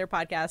produce their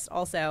podcast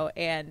also,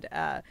 and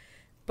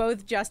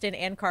both Justin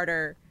and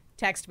Carter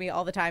text me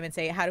all the time and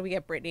say, how do we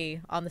get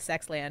Brittany on the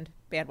Sexland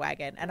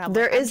bandwagon? And I'm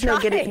There like, I'm is no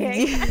trying.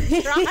 getting-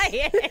 I'm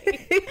trying.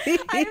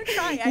 I'm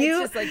trying.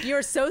 You- It's just like,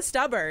 you're so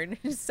stubborn.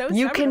 So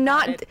You stubborn about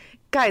cannot, it.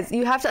 guys,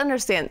 you have to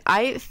understand.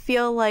 I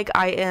feel like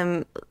I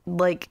am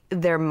like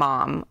their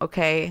mom,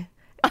 okay?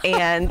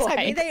 And I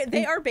mean,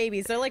 they are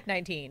babies. They're like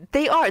 19.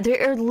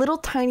 they're little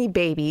tiny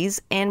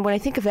babies. And when I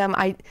think of them,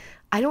 I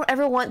don't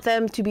ever want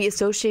them to be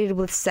associated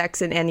with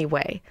sex in any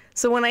way.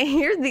 So when I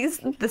hear the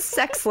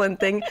Sexland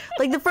thing,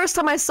 like the first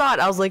time I saw it,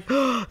 I was like,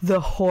 oh,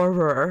 the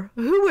horror.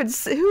 Who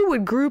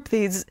would group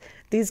these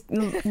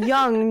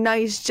young,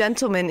 nice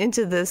gentlemen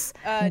into this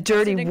dirty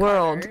Justin and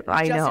world? Carter.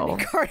 I Justin know.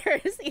 and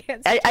Carter is the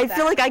answer I to feel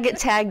that. like I get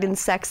tagged in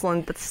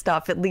Sexland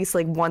stuff at least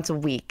like once a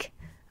week.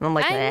 And I'm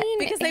like, I "Meh." mean,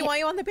 because they want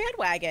you on the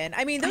bandwagon.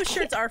 I mean, those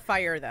shirts are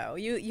fire, though.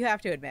 You have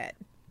to admit.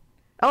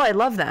 Oh, I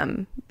love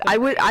them.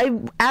 I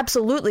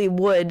absolutely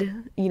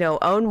would,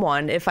 own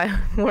one if I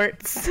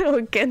weren't so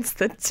against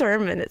the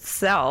term in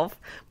itself.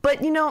 But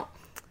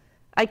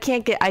I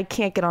can't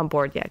get on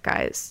board yet,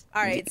 guys.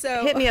 All right,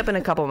 so Hit me up in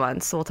a couple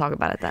months. We'll talk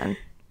about it then.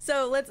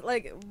 So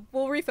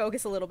we'll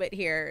refocus a little bit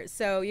here.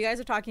 So you guys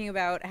are talking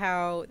about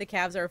how the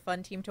Cavs are a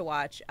fun team to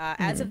watch.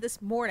 As of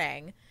this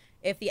morning,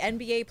 if the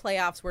NBA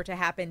playoffs were to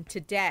happen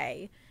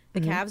today,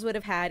 the Cavs would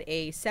have had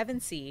a 7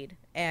 seed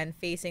and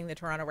facing the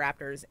Toronto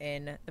Raptors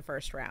in the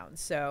first round.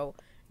 So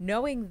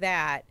knowing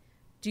that,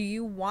 do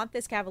you want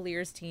this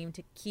Cavaliers team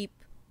to keep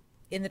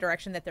in the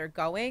direction that they're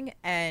going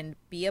and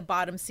be a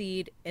bottom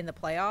seed in the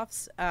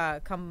playoffs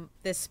come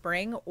this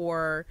spring,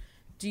 or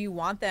do you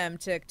want them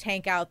to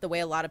tank out the way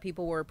a lot of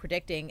people were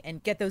predicting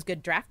and get those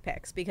good draft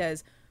picks?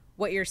 Because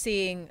what you're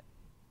seeing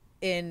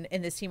in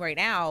this team right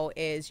now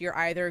is you're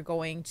either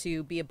going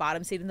to be a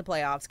bottom seed in the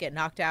playoffs, get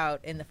knocked out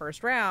in the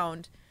first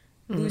round,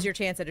 lose your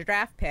chance at a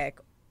draft pick,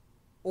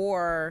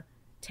 or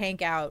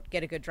tank out,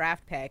 get a good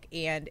draft pick.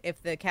 And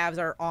if the Cavs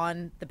are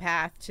on the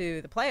path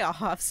to the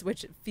playoffs,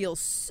 which feels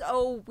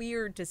so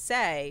weird to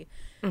say,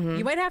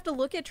 you might have to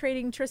look at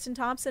trading Tristan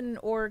Thompson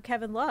or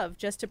Kevin Love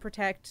just to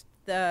protect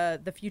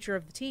the future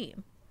of the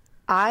team.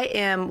 I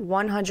am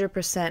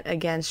 100%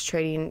 against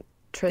trading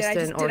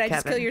Tristan or Kevin. Did I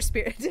just kill your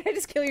spirit? Did I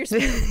just kill your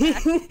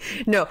spirit?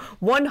 No,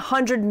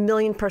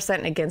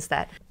 100,000,000% against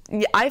that.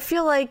 I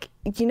feel like,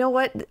 you know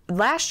what?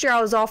 Last year I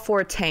was all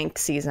for a tank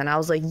season. I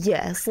was like,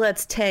 yes,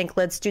 let's tank,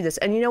 let's do this.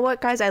 And you know what,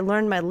 guys? I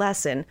learned my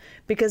lesson,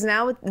 because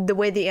now the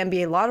way the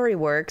NBA lottery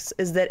works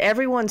is that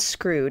everyone's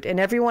screwed and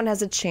everyone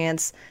has a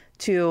chance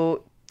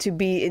to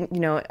be,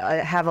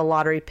 have a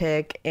lottery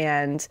pick,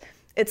 and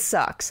it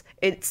sucks.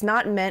 It's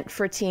not meant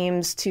for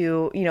teams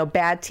to,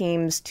 bad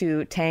teams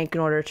to tank in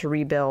order to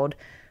rebuild.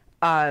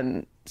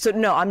 So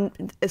no,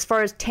 as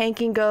far as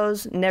tanking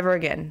goes, never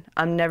again.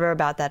 I'm never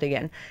about that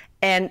again.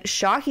 And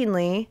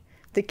shockingly,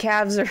 the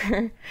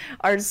Cavs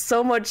are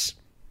so much,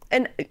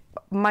 and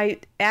my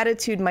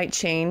attitude might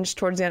change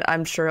towards the end.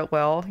 I'm sure it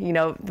will.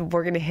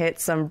 We're going to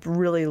hit some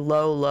really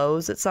low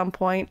lows at some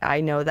point.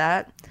 I know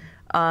that.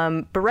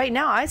 But right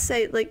now I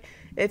say, like,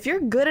 if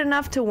you're good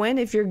enough to win,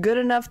 if you're good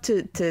enough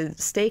to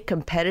stay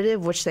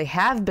competitive, which they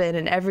have been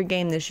in every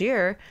game this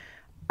year,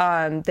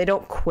 they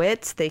don't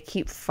quit. They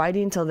keep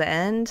fighting till the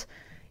end.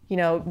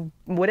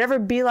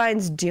 Whatever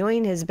Beilein's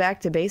doing, his back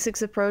to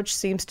basics approach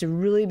seems to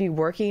really be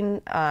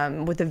working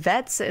with the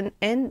vets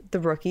and the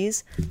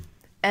rookies.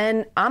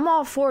 And I'm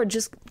all for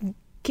just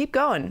keep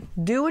going.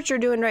 Do what you're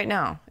doing right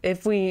now.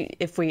 If we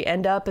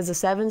end up as a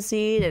 7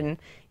 seed and,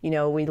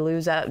 we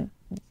lose out,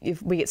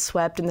 if we get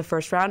swept in the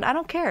first round, I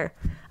don't care.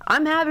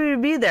 I'm happy to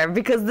be there,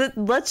 because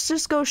let's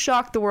just go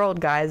shock the world,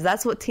 guys.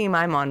 That's what team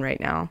I'm on right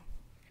now.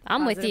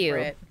 I'm with you.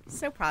 Brit.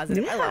 So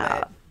positive. Yeah. I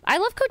love it. I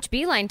love Coach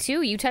Beilein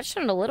too. You touched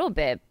on it a little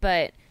bit,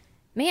 but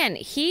man,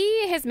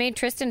 he has made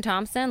Tristan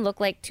Thompson look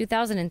like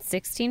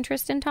 2016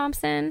 Tristan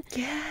Thompson.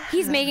 Yeah.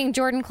 He's making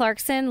Jordan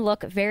Clarkson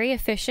look very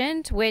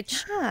efficient,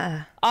 which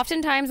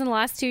oftentimes in the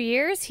last 2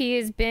 years, he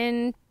has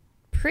been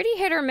pretty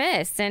hit or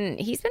miss. And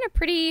he's been a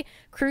pretty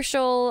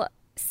crucial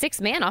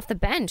 6th man off the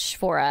bench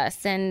for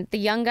us. And the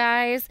young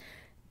guys,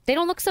 they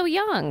don't look so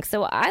young.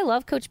 So I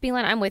love Coach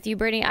Beilein. I'm with you,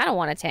 Brittany. I don't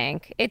want to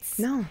tank. It's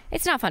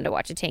not fun to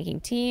watch a tanking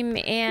team,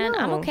 and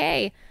I'm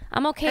okay.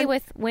 I'm okay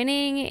with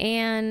winning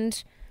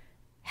and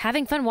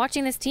having fun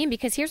watching this team,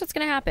 because here's what's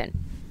going to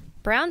happen.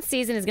 Brown's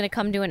season is going to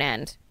come to an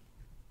end.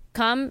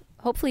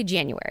 Hopefully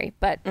January,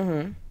 but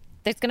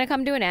it's going to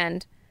come to an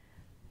end.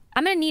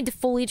 I'm going to need to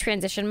fully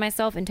transition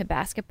myself into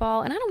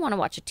basketball, and I don't want to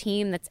watch a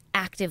team that's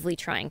actively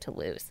trying to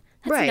lose.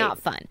 That's not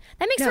fun.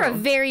 That makes for a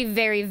very,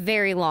 very,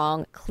 very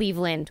long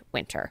Cleveland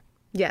winter.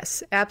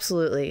 Yes,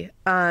 absolutely.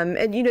 And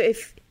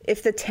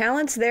if the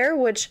talent's there,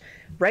 which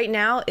right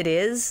now it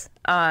is,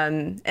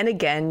 and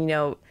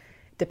again,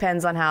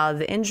 depends on how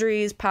the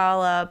injuries pile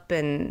up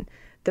and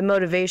the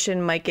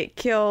motivation might get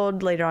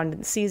killed later on in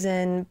the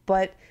season.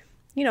 But,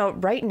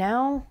 right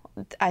now,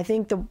 I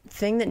think the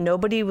thing that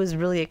nobody was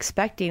really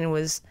expecting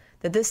was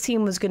that this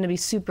team was going to be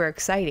super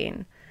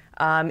exciting.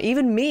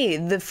 Even me,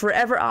 the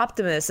forever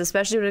optimist,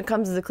 especially when it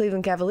comes to the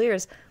Cleveland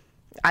Cavaliers,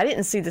 I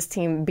didn't see this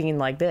team being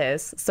like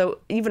this. So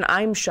even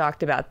I'm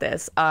shocked about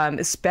this,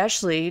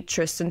 especially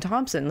Tristan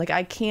Thompson. Like,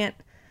 I can't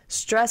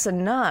stress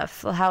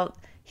enough how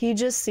he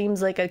just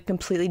seems like a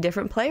completely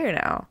different player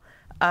now.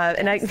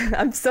 And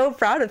I'm so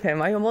proud of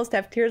him. I almost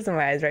have tears in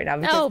my eyes right now.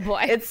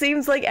 Because it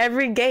seems like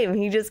every game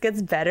he just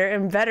gets better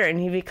and better, and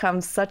he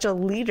becomes such a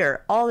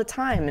leader all the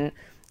time. And,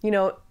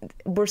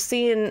 we're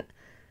seeing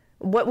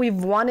what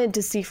we've wanted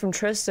to see from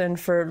Tristan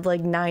for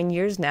like 9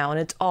 years now, and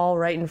it's all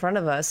right in front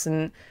of us.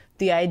 And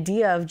the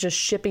idea of just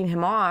shipping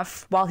him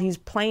off while he's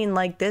playing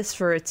like this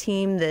for a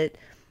team that,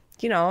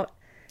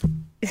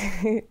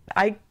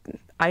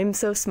 I'm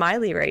so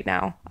smiley right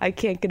now. I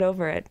can't get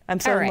over it. I'm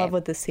so in love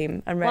with this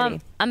team. I'm ready.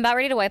 Well, I'm about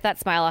ready to wipe that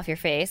smile off your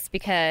face,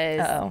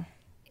 because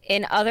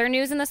in other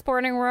news in the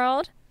sporting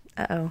world,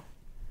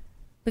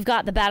 we've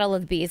got the Battle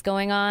of the Bees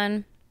going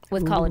on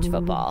with college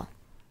football.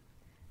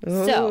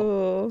 Ooh.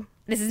 So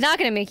this is not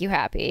going to make you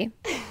happy,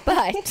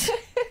 but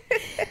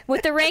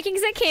with the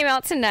rankings that came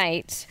out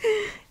tonight,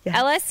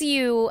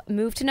 LSU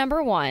moved to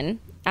number 1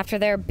 after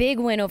their big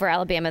win over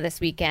Alabama this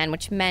weekend,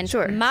 which meant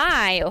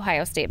my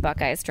Ohio State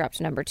Buckeyes dropped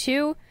to number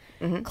 2.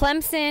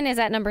 Clemson is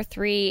at number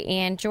 3,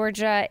 and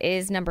Georgia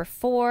is number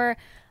 4.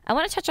 I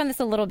want to touch on this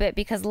a little bit,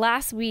 because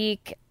last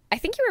week I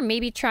think you were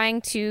maybe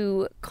trying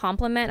to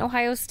compliment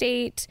Ohio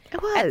State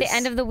at the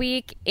end of the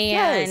week,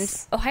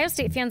 and Ohio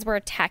State fans were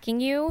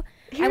attacking you.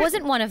 I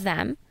wasn't one of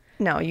them.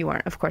 No, you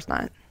weren't. Of course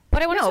not.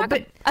 But I want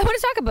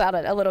to talk about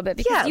it a little bit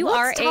because you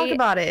are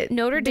a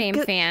Notre Dame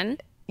fan.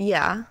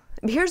 Yeah.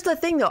 Here's the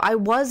thing, though. I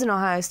was an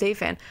Ohio State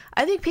fan.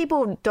 I think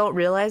people don't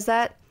realize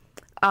that.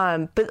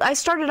 But I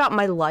started out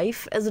my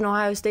life as an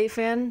Ohio State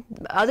fan.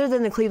 Other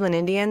than the Cleveland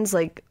Indians,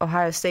 like,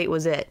 Ohio State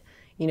was it.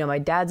 You know, my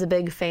dad's a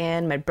big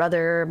fan, my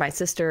brother, my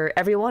sister,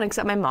 everyone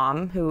except my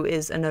mom, who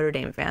is a Notre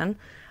Dame fan.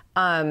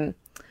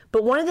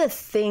 But one of the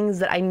things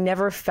that I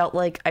never felt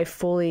like I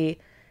fully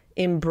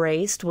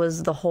embraced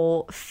was the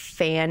whole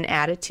fan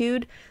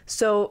attitude.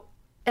 So,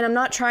 and I'm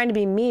not trying to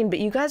be mean, but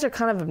you guys are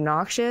kind of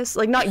obnoxious.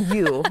 Like, not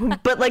you,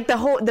 but like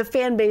the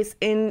fan base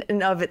in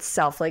and of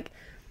itself. Like,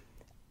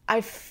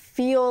 I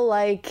feel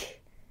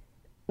like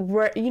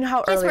you know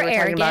how earlier we're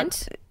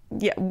arrogant.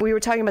 We were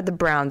talking about the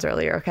Browns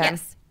earlier, okay?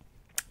 Yes.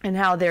 And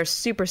how they're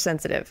super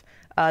sensitive,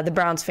 the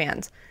Browns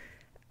fans.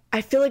 I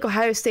feel like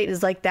Ohio State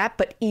is like that,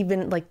 but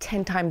even like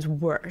 10 times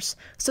worse.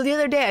 So the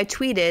other day I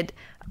tweeted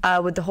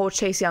with the whole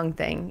Chase Young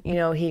thing. You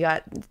know,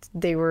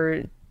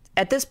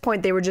 at this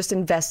point, they were just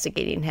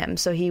investigating him.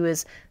 So he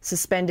was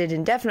suspended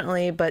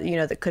indefinitely, but, you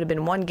know, that could have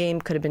been 1 game,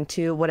 could have been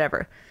 2,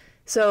 whatever.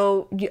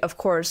 So, of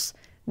course,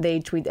 they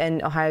tweet,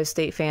 and Ohio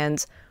State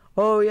fans,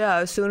 oh, yeah,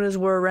 as soon as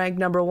we're ranked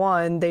number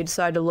 1, they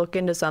decide to look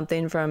into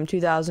something from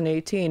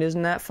 2018.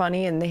 Isn't that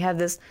funny? And they have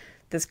this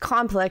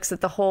complex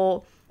that the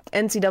whole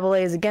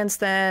NCAA is against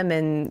them,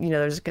 and, you know,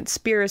 there's a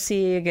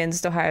conspiracy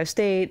against Ohio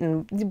State,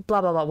 and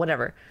blah, blah, blah,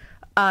 whatever.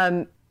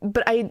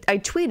 But I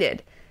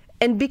tweeted,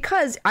 and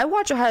because I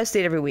watch Ohio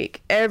State every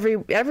week,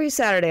 every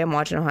Saturday I'm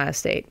watching Ohio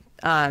State.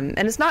 And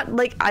it's not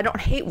like I don't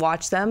hate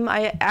watch them.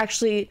 I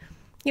actually,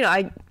 you know,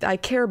 I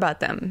care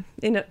about them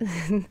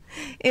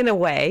in a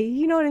way,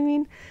 you know what I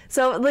mean?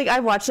 So, like, I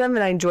watch them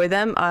and I enjoy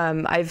them.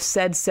 I've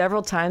said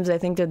several times I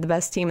think they're the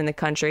best team in the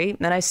country,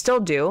 and I still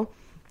do.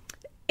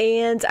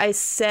 And I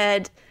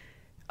said,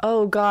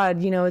 oh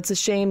God, you know, it's a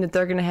shame that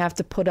they're going to have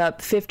to put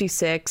up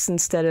 56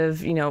 instead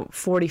of, you know,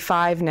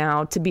 45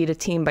 now to beat a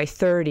team by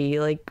 30.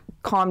 Like,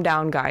 calm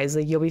down, guys.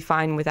 Like, you'll be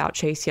fine without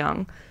Chase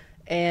Young.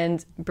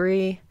 And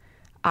Bree,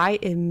 I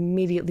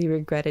immediately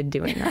regretted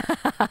doing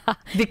that.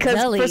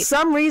 Because for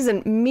some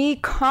reason, me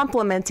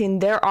complimenting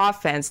their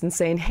offense and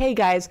saying, hey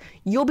guys,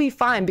 you'll be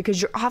fine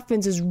because your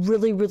offense is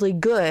really, really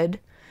good,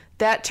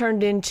 that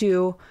turned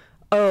into,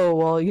 oh,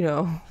 well, you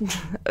know,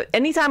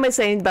 anytime I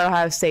say anything about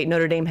Ohio State,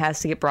 Notre Dame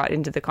has to get brought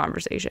into the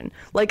conversation.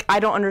 Like,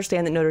 I don't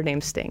understand that Notre Dame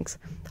stinks.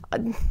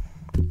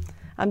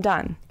 I'm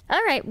done.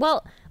 All right.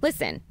 Well,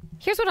 listen,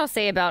 here's what I'll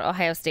say about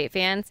Ohio State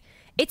fans.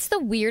 It's the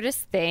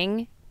weirdest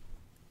thing.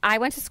 I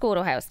went to school at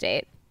Ohio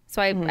State,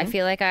 so I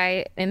feel like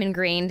I am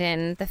ingrained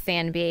in the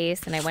fan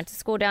base, and I went to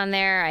school down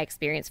there. I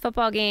experienced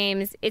football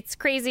games. It's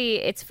crazy.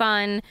 It's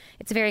fun.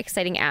 It's a very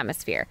exciting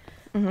atmosphere.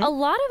 A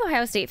lot of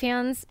Ohio State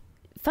fans,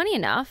 funny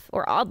enough,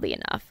 or oddly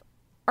enough,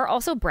 are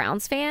also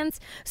Browns fans.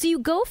 So you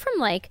go from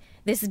like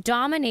this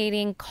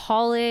dominating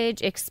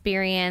college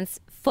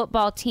experience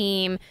football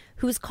team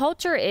whose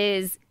culture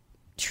is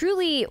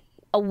truly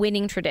a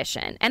winning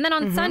tradition. And then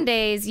on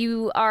Sundays,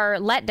 you are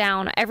let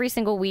down every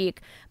single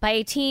week by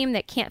a team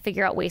that can't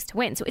figure out ways to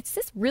win. So it's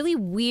this really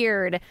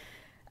weird,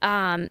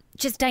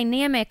 just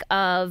dynamic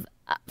of,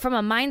 from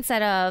a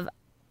mindset of,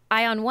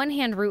 I, on one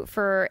hand, root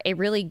for a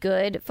really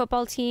good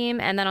football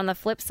team. And then on the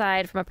flip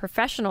side, from a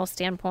professional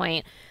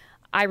standpoint,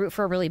 I root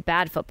for a really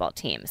bad football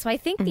team. So I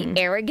think the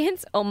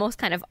arrogance almost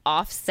kind of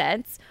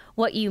offsets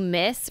what you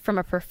miss from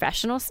a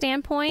professional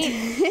standpoint.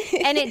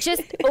 And it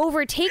just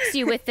overtakes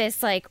you with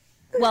this, like,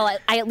 well,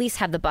 I at least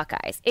have the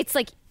Buckeyes. It's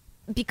like,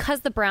 because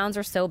the Browns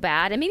are so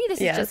bad, and maybe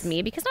this is just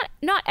me, because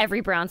not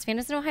every Browns fan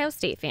is an Ohio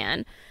State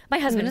fan. My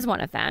husband is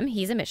one of them.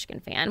 He's a Michigan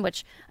fan,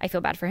 which I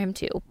feel bad for him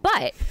too.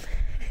 But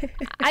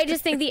I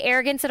just think the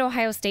arrogance that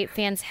Ohio State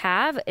fans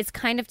have is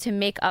kind of to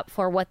make up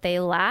for what they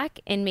lack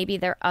in maybe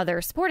their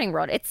other sporting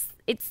world.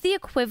 It's the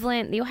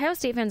equivalent. The Ohio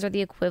State fans are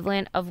the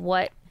equivalent of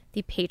what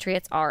the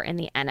Patriots are in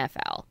the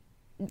NFL.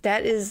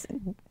 That is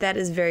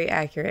very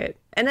accurate.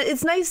 And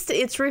it's nice,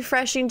 it's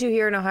refreshing to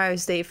hear an Ohio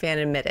State fan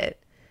admit it.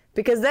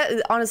 Because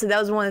that, honestly, that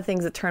was one of the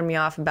things that turned me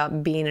off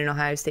about being an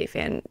Ohio State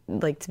fan.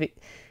 Like,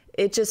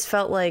 it just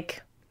felt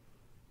like,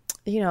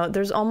 you know,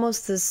 there's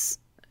almost this,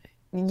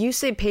 you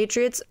say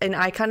Patriots, and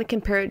I kind of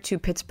compare it to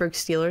Pittsburgh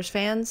Steelers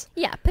fans.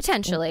 Yeah,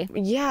 potentially.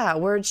 Yeah,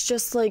 where it's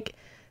just like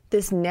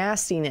this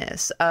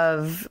nastiness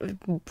of...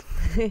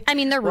 I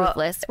mean, they're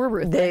ruthless. We're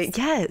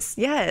ruthless.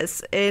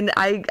 Yes. And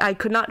I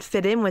could not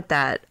fit in with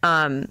that.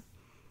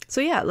 So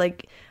yeah,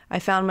 like, I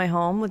found my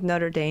home with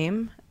Notre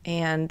Dame,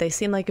 and they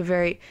seem like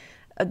a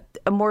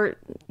more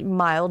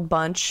mild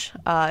bunch.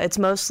 It's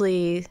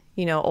mostly,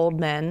 you know, old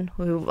men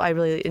who I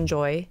really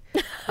enjoy.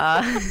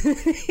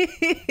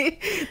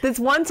 This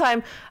one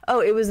time,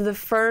 it was the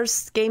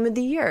first game of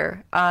the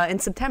year in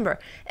September,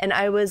 and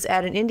I was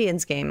at an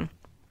Indians game,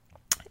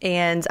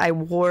 and I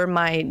wore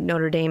my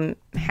Notre Dame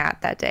hat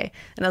that day,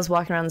 and I was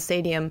walking around the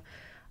stadium.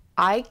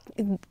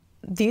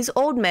 these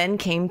old men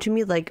came to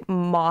me like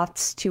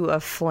moths to a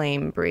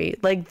flame, Brie.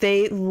 Like,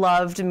 they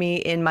loved me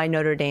in my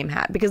Notre Dame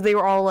hat because they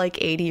were all like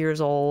 80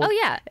 years old. Oh,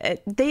 yeah.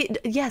 They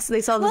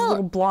saw this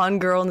little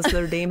blonde girl in this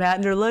Notre Dame hat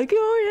and they're like,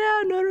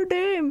 oh yeah, Notre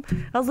Dame.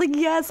 I was like,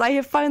 yes, I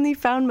have finally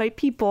found my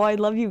people. I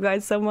love you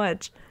guys so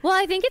much. Well,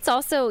 I think it's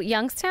also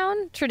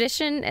Youngstown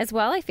tradition as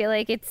well. I feel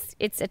like it's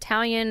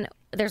Italian.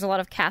 There's a lot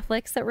of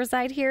Catholics that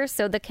reside here,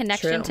 so the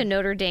connection to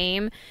Notre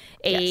Dame,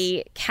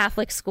 a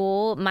Catholic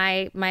school.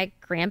 My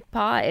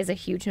grandpa is a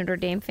huge Notre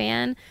Dame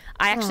fan.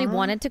 I actually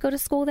wanted to go to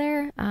school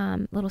there.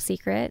 Little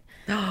secret.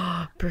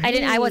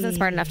 I wasn't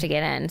smart enough to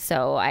get in,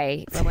 so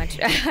I went.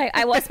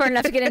 I was smart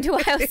enough to get into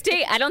Ohio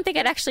State. I don't think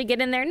I'd actually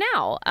get in there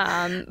now.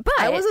 But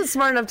I wasn't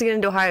smart enough to get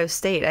into Ohio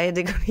State. I had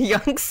to go to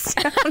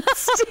Youngstown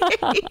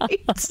State.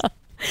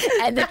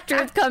 And the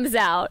truth comes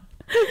out.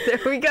 There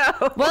we go.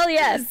 Well,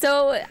 yeah,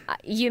 so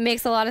it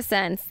makes a lot of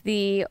sense.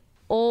 The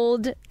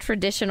old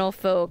traditional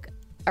folk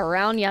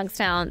around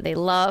Youngstown, they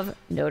love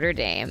Notre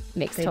Dame.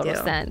 Makes total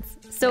sense.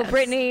 So,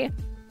 Brittany,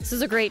 this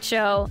was a great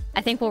show.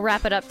 I think we'll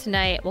wrap it up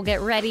tonight. We'll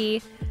get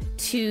ready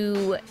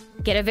to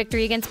get a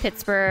victory against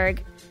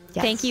Pittsburgh.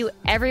 Yes. Thank you,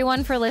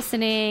 everyone, for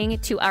listening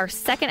to our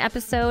second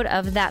episode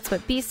of That's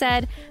What B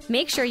Said.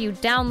 Make sure you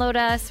download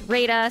us,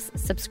 rate us,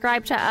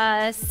 subscribe to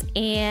us,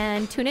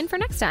 and tune in for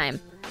next time.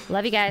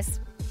 Love you guys.